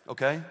that,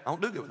 okay? I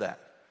don't do good with that.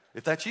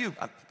 If that's you,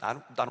 I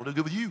don't do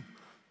good with you.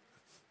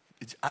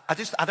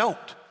 I don't,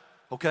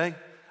 okay?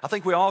 I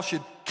think we all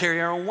should carry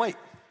our own weight.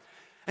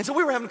 And so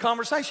we were having a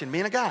conversation, me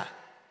and a guy.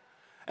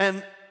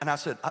 And I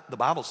said, the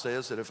Bible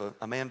says that if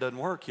a man doesn't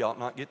work, he ought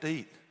not get to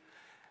eat.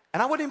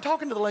 And I wasn't even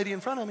talking to the lady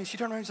in front of me. She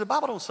turned around and said, the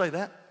Bible don't say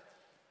that.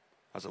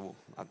 I said, well,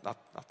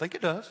 I think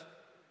it does.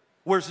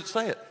 Where does it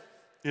say it?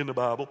 In the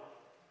Bible.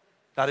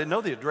 I didn't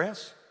know the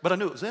address, but I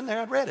knew it was in there.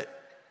 I'd read it.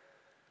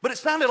 But it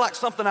sounded like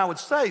something I would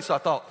say, so I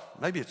thought,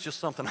 maybe it's just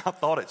something I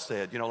thought it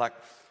said. You know, like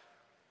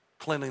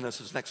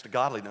cleanliness is next to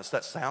godliness.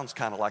 That sounds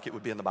kind of like it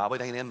would be in the Bible.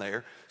 It ain't in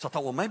there. So I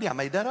thought, well, maybe I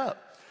made that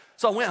up.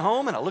 So I went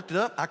home and I looked it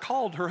up. I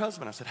called her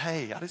husband. I said,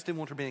 hey, I just didn't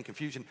want her to be in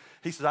confusion.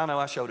 He said, I know,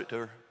 I showed it to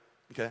her.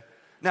 Okay.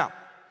 Now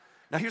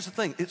here's the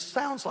thing. It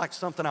sounds like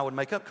something I would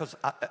make up because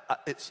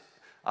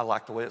I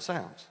like the way it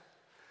sounds.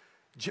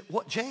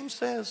 What James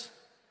says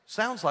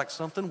sounds like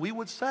something we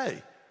would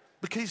say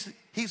because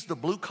he's the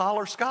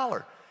blue-collar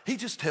scholar. He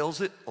just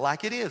tells it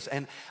like it is.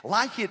 And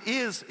like it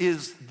is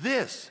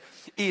this.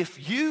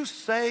 If you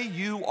say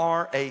you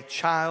are a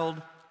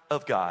child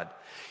of God.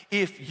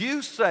 If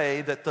you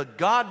say that the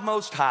God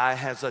Most High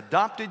has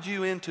adopted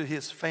you into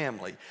his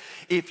family,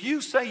 if you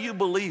say you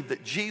believe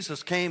that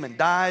Jesus came and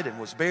died and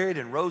was buried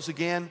and rose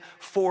again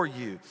for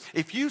you,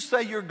 if you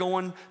say you're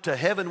going to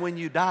heaven when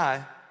you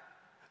die,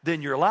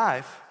 then your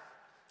life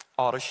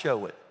ought to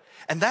show it.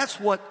 And that's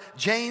what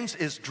James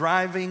is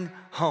driving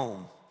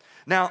home.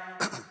 Now,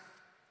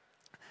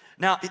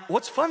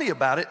 what's funny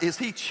about it is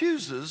he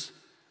chooses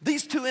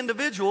these two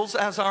individuals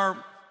as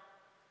our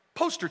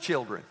poster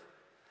children,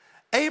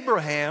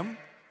 Abraham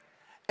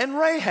and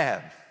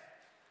Rahab.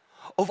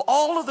 Of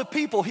all of the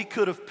people he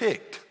could have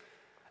picked,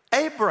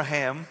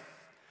 Abraham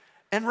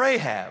and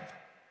Rahab.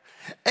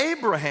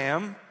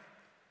 Abraham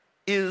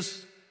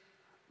is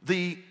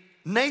the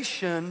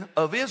nation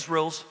of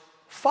Israel's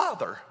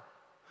father.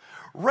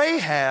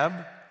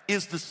 Rahab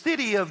is the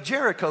city of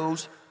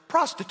Jericho's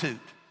prostitute.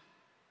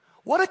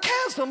 What a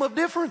chasm of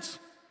difference.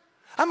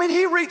 I mean,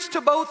 he reached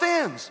to both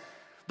ends.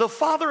 The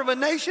father of a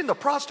nation, the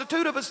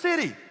prostitute of a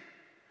city.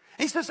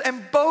 He says,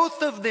 and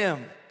both of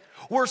them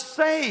were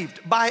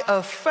saved by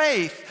a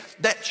faith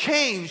that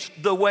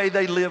changed the way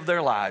they lived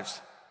their lives.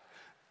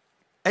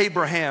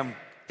 Abraham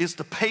is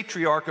the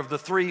patriarch of the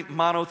three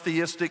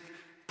monotheistic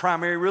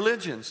primary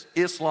religions,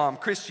 Islam,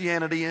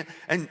 Christianity,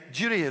 and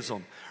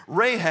Judaism.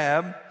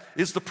 Rahab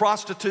is the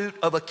prostitute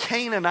of a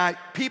Canaanite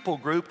people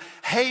group,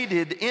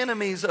 hated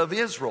enemies of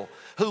Israel,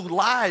 who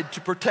lied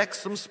to protect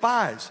some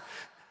spies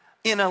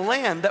in a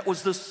land that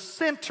was the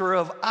center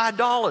of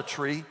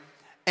idolatry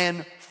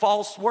and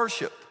false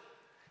worship.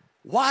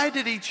 Why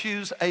did he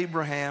choose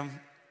Abraham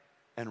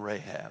and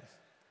Rahab?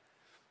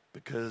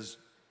 Because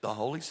the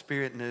Holy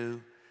Spirit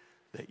knew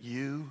that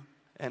you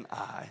and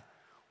I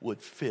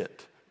would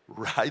fit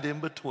right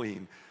in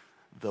between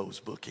those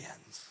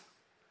bookends.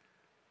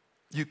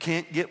 You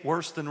can't get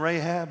worse than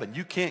Rahab, and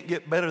you can't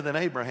get better than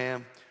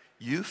Abraham.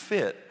 You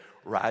fit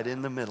right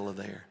in the middle of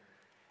there.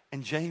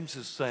 And James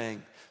is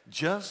saying,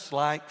 just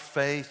like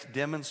faith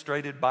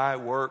demonstrated by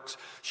works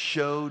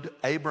showed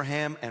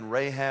Abraham and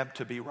Rahab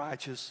to be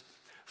righteous,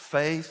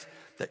 faith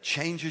that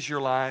changes your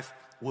life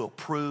will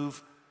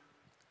prove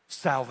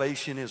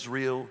salvation is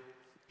real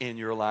in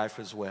your life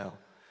as well.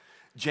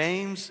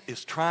 James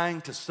is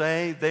trying to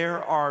say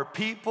there are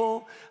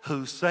people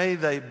who say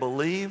they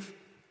believe,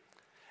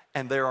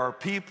 and there are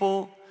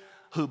people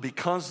who,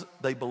 because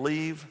they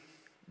believe,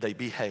 they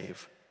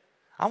behave.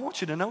 I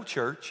want you to know,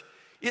 church,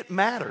 it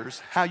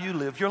matters how you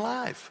live your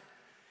life.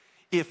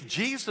 If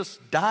Jesus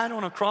died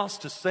on a cross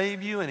to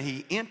save you and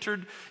he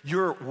entered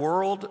your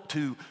world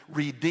to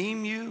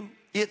redeem you,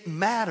 it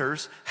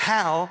matters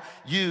how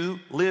you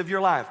live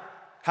your life.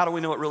 How do we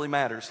know it really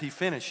matters? He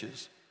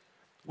finishes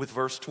with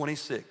verse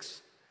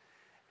 26,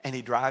 and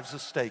he drives a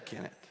stake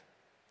in it.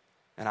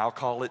 And I'll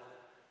call it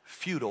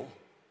futile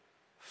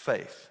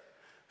faith.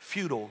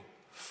 Futile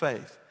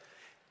faith.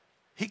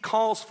 He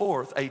calls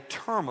forth a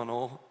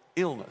terminal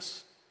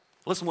illness.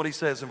 Listen what he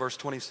says in verse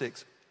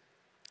 26.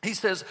 He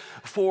says,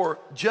 for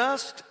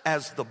just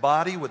as the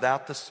body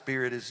without the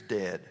spirit is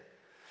dead,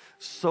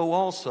 so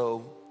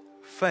also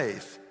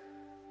faith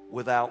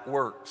without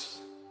works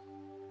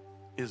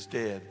is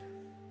dead.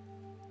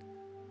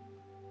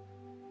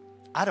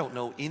 I don't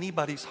know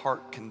anybody's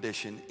heart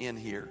condition in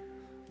here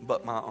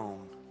but my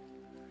own.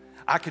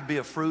 I could be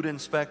a fruit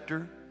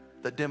inspector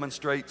that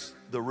demonstrates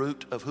the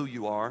root of who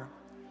you are.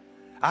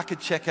 I could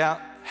check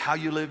out how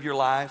you live your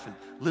life and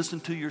listen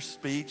to your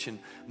speech and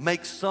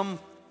make some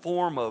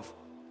form of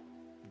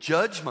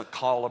judgment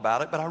call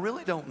about it, but I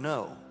really don't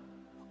know.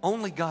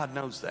 Only God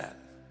knows that.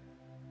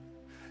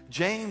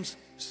 James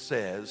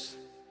says,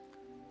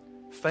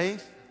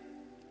 faith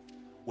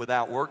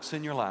without works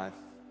in your life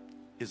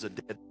is a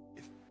dead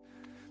faith.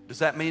 Does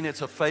that mean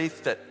it's a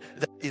faith that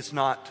is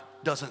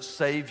not, doesn't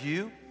save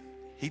you?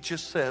 He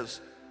just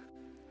says,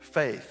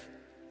 faith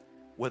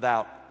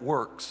without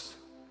works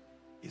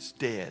is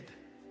dead.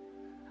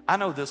 I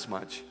know this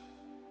much.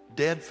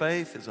 Dead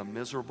faith is a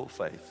miserable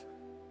faith.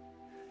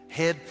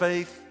 Head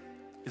faith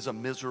is a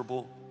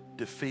miserable,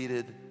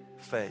 defeated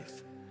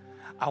faith.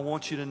 I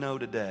want you to know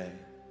today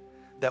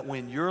that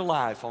when your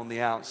life on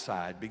the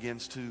outside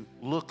begins to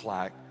look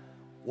like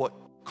what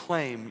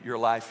claim your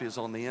life is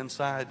on the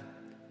inside,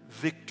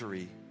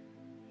 victory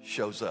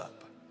shows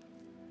up.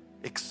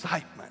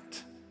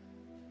 Excitement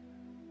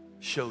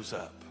shows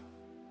up.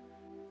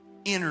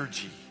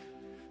 Energy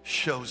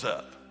shows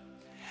up.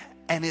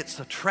 And it's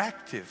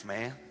attractive,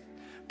 man.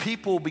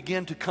 People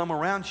begin to come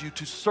around you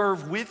to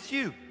serve with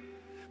you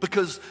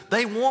because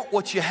they want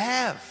what you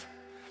have.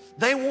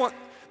 They want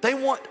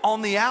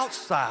on the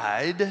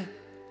outside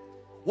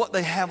what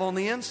they have on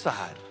the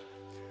inside.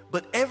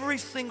 But every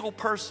single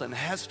person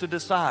has to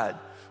decide,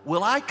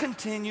 will I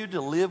continue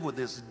to live with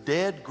this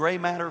dead gray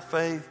matter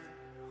faith,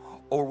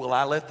 or will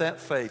I let that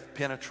faith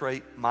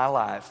penetrate my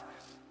life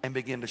and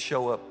begin to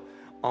show up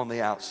on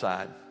the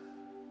outside?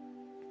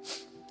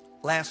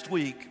 Last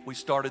week, we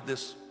started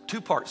this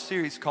two-part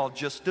series called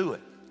Just Do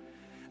It.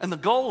 And the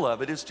goal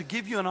of it is to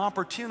give you an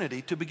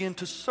opportunity to begin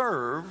to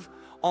serve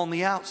on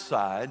the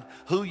outside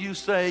who you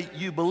say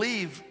you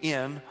believe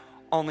in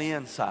on the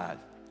inside.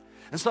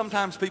 And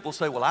sometimes people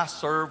say, well, I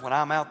serve when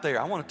I'm out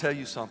there. I want to tell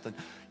you something.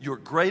 Your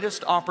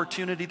greatest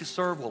opportunity to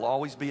serve will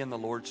always be in the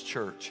Lord's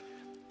church.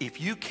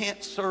 If you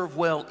can't serve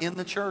well in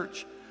the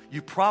church,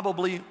 you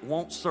probably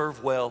won't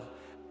serve well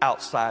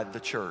outside the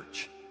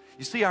church.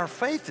 You see, our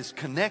faith is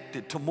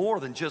connected to more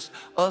than just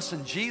us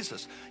and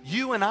Jesus.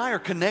 You and I are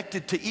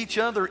connected to each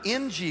other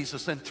in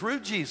Jesus and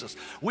through Jesus.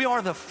 We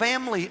are the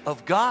family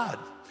of God,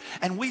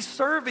 and we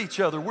serve each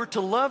other. We're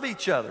to love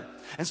each other.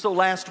 And so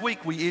last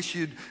week we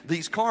issued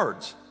these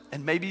cards,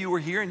 and maybe you were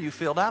here and you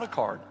filled out a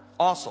card.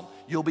 Awesome.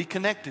 You'll be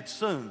connected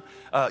soon.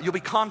 You'll be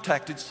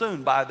contacted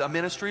soon by a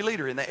ministry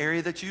leader in the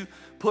area that you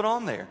put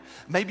on there.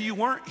 Maybe you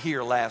weren't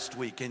here last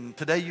week and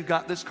today you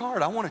got this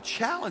card. I want to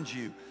challenge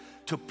you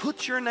to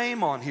put your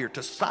name on here,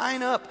 to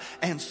sign up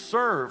and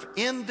serve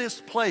in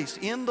this place,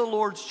 in the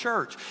Lord's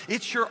church.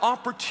 It's your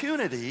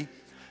opportunity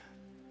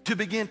to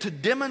begin to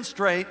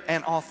demonstrate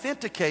and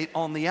authenticate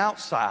on the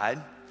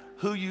outside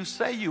who you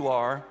say you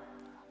are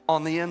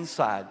on the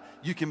inside.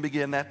 You can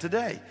begin that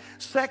today.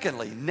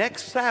 Secondly,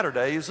 next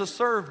Saturday is a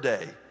serve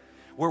day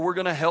where we're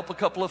going to help a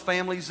couple of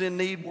families in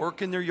need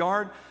work in their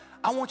yard.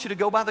 I want you to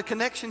go by the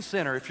Connection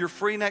Center if you're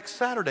free next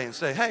Saturday and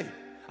say, hey,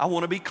 I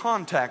want to be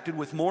contacted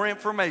with more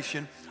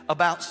information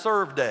about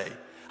Serve Day.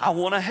 I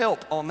want to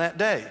help on that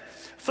day.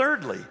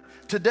 Thirdly,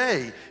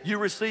 today you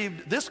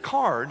received this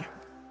card.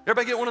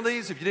 Everybody get one of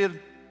these? If you did,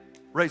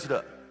 raise it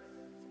up.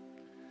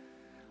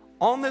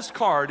 On this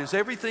card is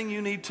everything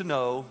you need to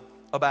know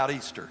about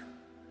Easter.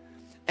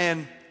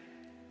 And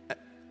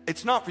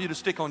it's not for you to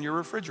stick on your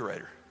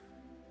refrigerator.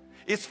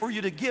 It's for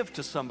you to give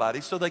to somebody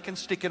so they can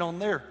stick it on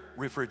their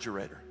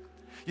refrigerator.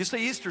 You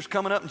see, Easter's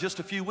coming up in just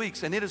a few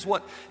weeks, and it is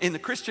what, in the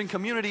Christian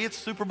community, it's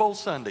Super Bowl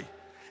Sunday.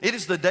 It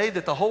is the day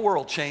that the whole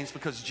world changed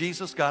because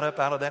Jesus got up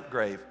out of that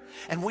grave.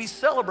 And we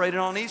celebrate it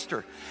on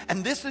Easter.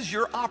 And this is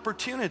your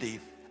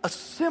opportunity, a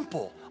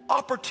simple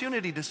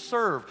opportunity to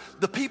serve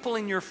the people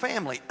in your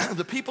family,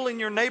 the people in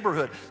your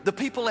neighborhood, the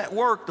people at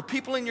work, the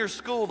people in your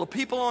school, the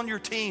people on your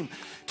team,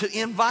 to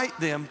invite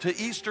them to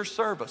Easter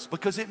service.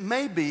 Because it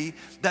may be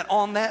that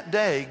on that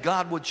day,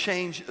 God would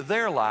change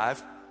their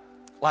life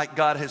like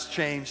God has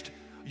changed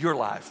your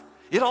life.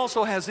 It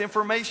also has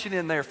information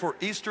in there for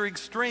Easter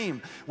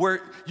Extreme,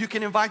 where you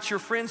can invite your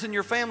friends and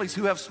your families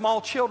who have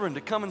small children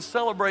to come and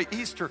celebrate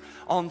Easter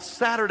on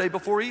Saturday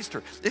before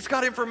Easter. It's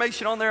got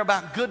information on there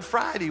about Good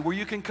Friday, where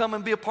you can come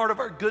and be a part of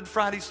our Good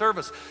Friday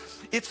service.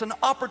 It's an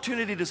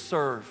opportunity to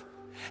serve.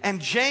 And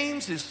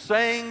James is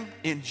saying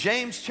in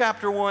James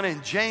chapter 1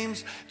 and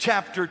James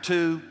chapter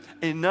 2,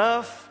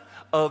 enough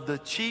of the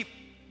cheap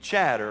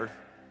chatter.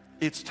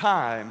 It's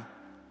time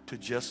to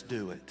just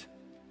do it.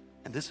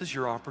 And this is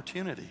your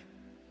opportunity.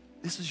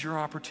 This is your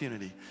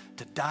opportunity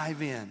to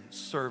dive in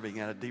serving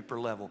at a deeper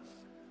level.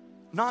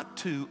 Not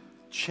to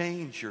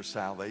change your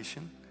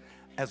salvation,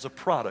 as a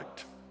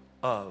product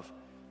of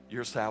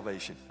your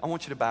salvation. I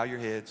want you to bow your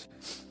heads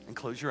and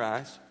close your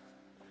eyes.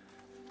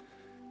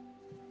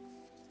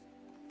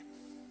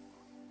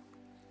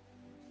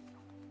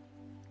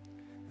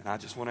 And I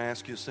just want to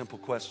ask you a simple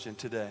question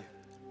today.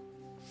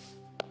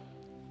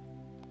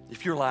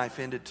 If your life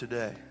ended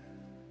today,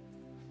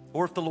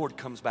 or if the Lord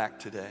comes back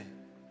today,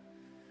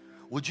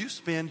 would you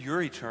spend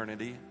your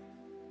eternity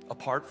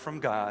apart from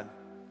God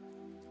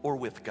or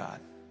with God?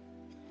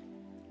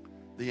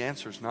 The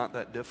answer is not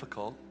that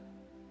difficult.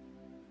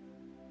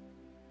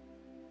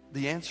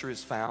 The answer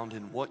is found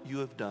in what you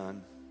have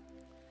done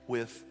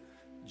with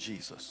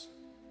Jesus.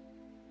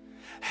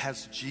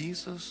 Has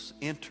Jesus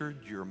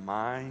entered your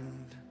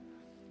mind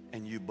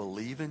and you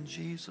believe in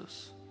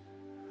Jesus?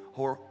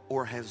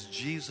 Or has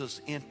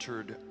Jesus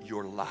entered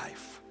your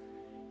life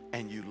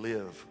and you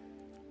live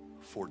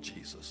for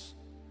Jesus?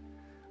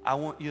 I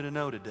want you to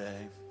know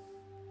today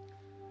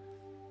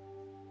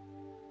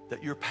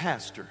that your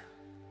pastor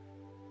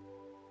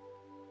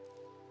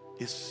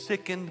is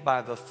sickened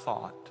by the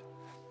thought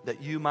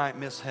that you might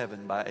miss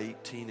heaven by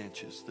 18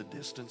 inches, the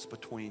distance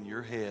between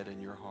your head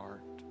and your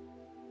heart.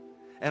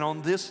 And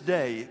on this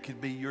day, it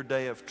could be your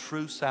day of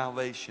true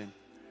salvation,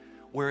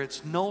 where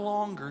it's no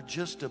longer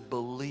just a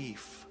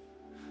belief.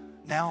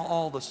 Now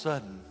all of a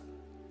sudden,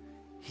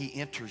 he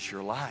enters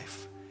your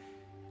life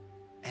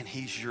and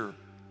he's your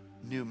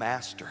new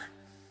master.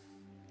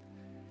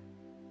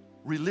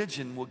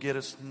 Religion will get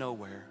us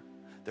nowhere.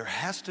 There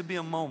has to be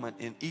a moment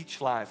in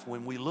each life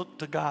when we look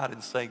to God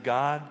and say,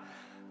 God,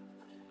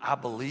 I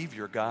believe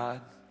you're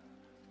God.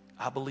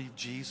 I believe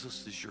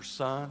Jesus is your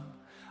son.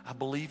 I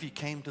believe he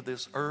came to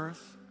this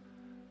earth,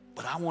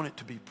 but I want it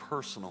to be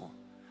personal.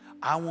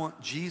 I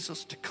want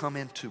Jesus to come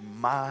into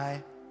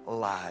my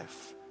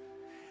life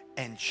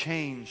and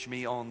change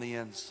me on the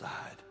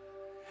inside.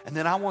 And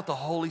then I want the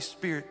Holy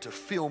Spirit to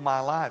fill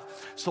my life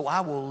so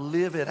I will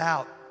live it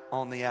out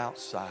on the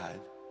outside.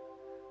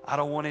 I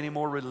don't want any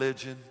more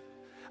religion.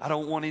 I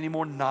don't want any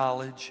more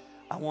knowledge.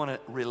 I want a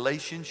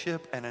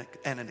relationship and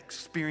an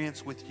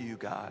experience with you,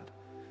 God,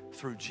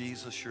 through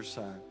Jesus, your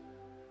son.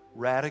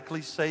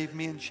 Radically save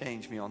me and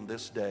change me on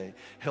this day.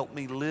 Help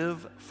me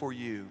live for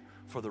you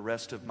for the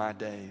rest of my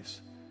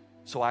days.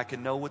 so I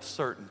can know with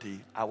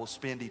certainty I will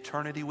spend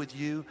eternity with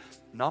you,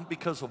 not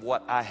because of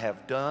what I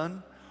have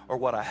done or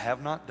what I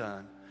have not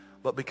done,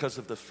 but because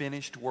of the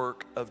finished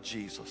work of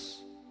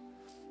Jesus.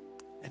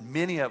 And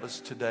many of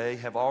us today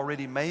have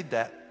already made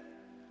that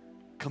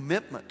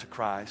commitment to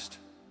Christ,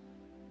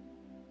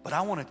 but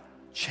I want to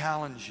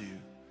challenge you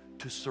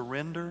to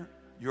surrender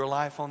your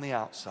life on the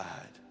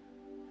outside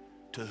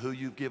to who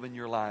you've given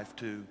your life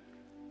to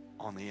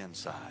on the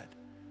inside.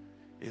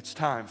 It's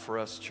time for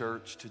us,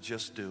 church, to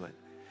just do it,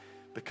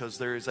 because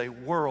there is a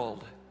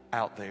world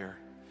out there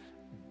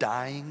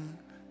dying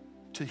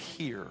to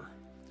hear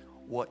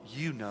what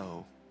you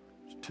know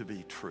to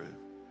be true.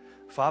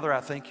 Father,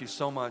 I thank you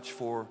so much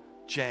for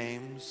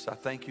James. I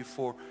thank you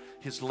for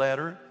his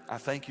letter. I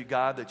thank you,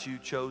 God, that you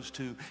chose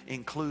to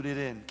include it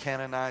in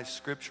canonized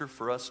scripture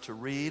for us to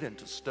read and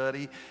to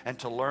study and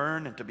to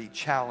learn and to be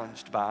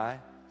challenged by.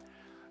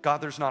 God,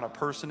 there's not a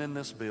person in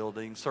this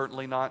building,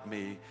 certainly not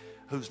me,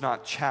 who's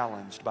not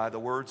challenged by the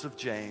words of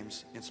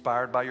James,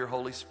 inspired by your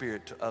Holy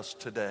Spirit to us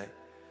today.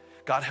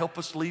 God, help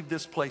us leave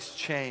this place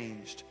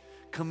changed,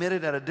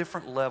 committed at a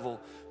different level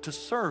to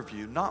serve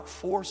you, not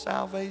for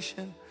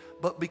salvation,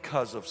 but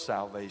because of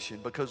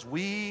salvation, because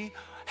we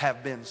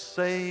have been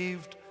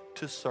saved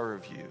to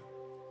serve you.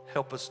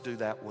 Help us do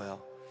that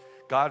well.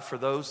 God, for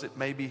those that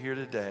may be here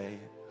today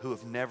who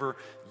have never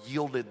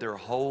yielded their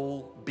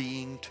whole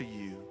being to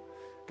you,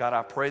 God,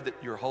 I pray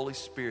that your Holy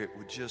Spirit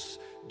would just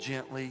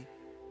gently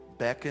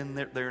beckon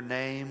their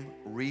name,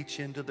 reach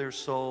into their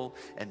soul,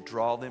 and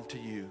draw them to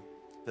you,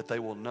 that they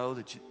will know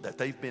that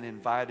they've been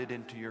invited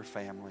into your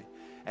family,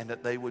 and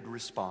that they would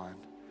respond.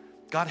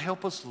 God,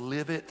 help us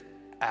live it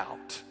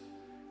out,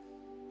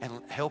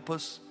 and help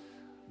us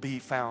be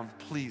found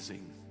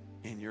pleasing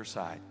in your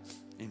sight.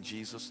 In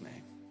Jesus'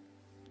 name,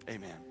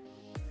 amen.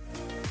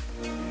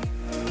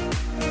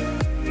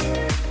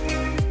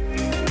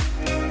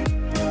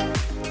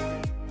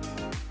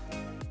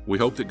 We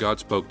hope that God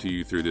spoke to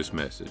you through this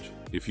message.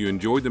 If you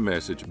enjoyed the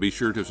message, be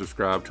sure to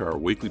subscribe to our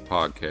weekly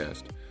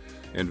podcast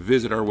and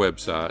visit our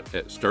website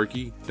at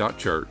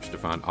sterchi.church to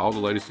find all the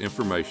latest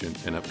information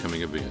and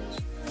upcoming events.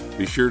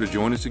 Be sure to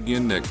join us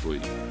again next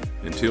week.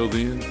 Until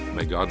then,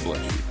 may God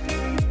bless you.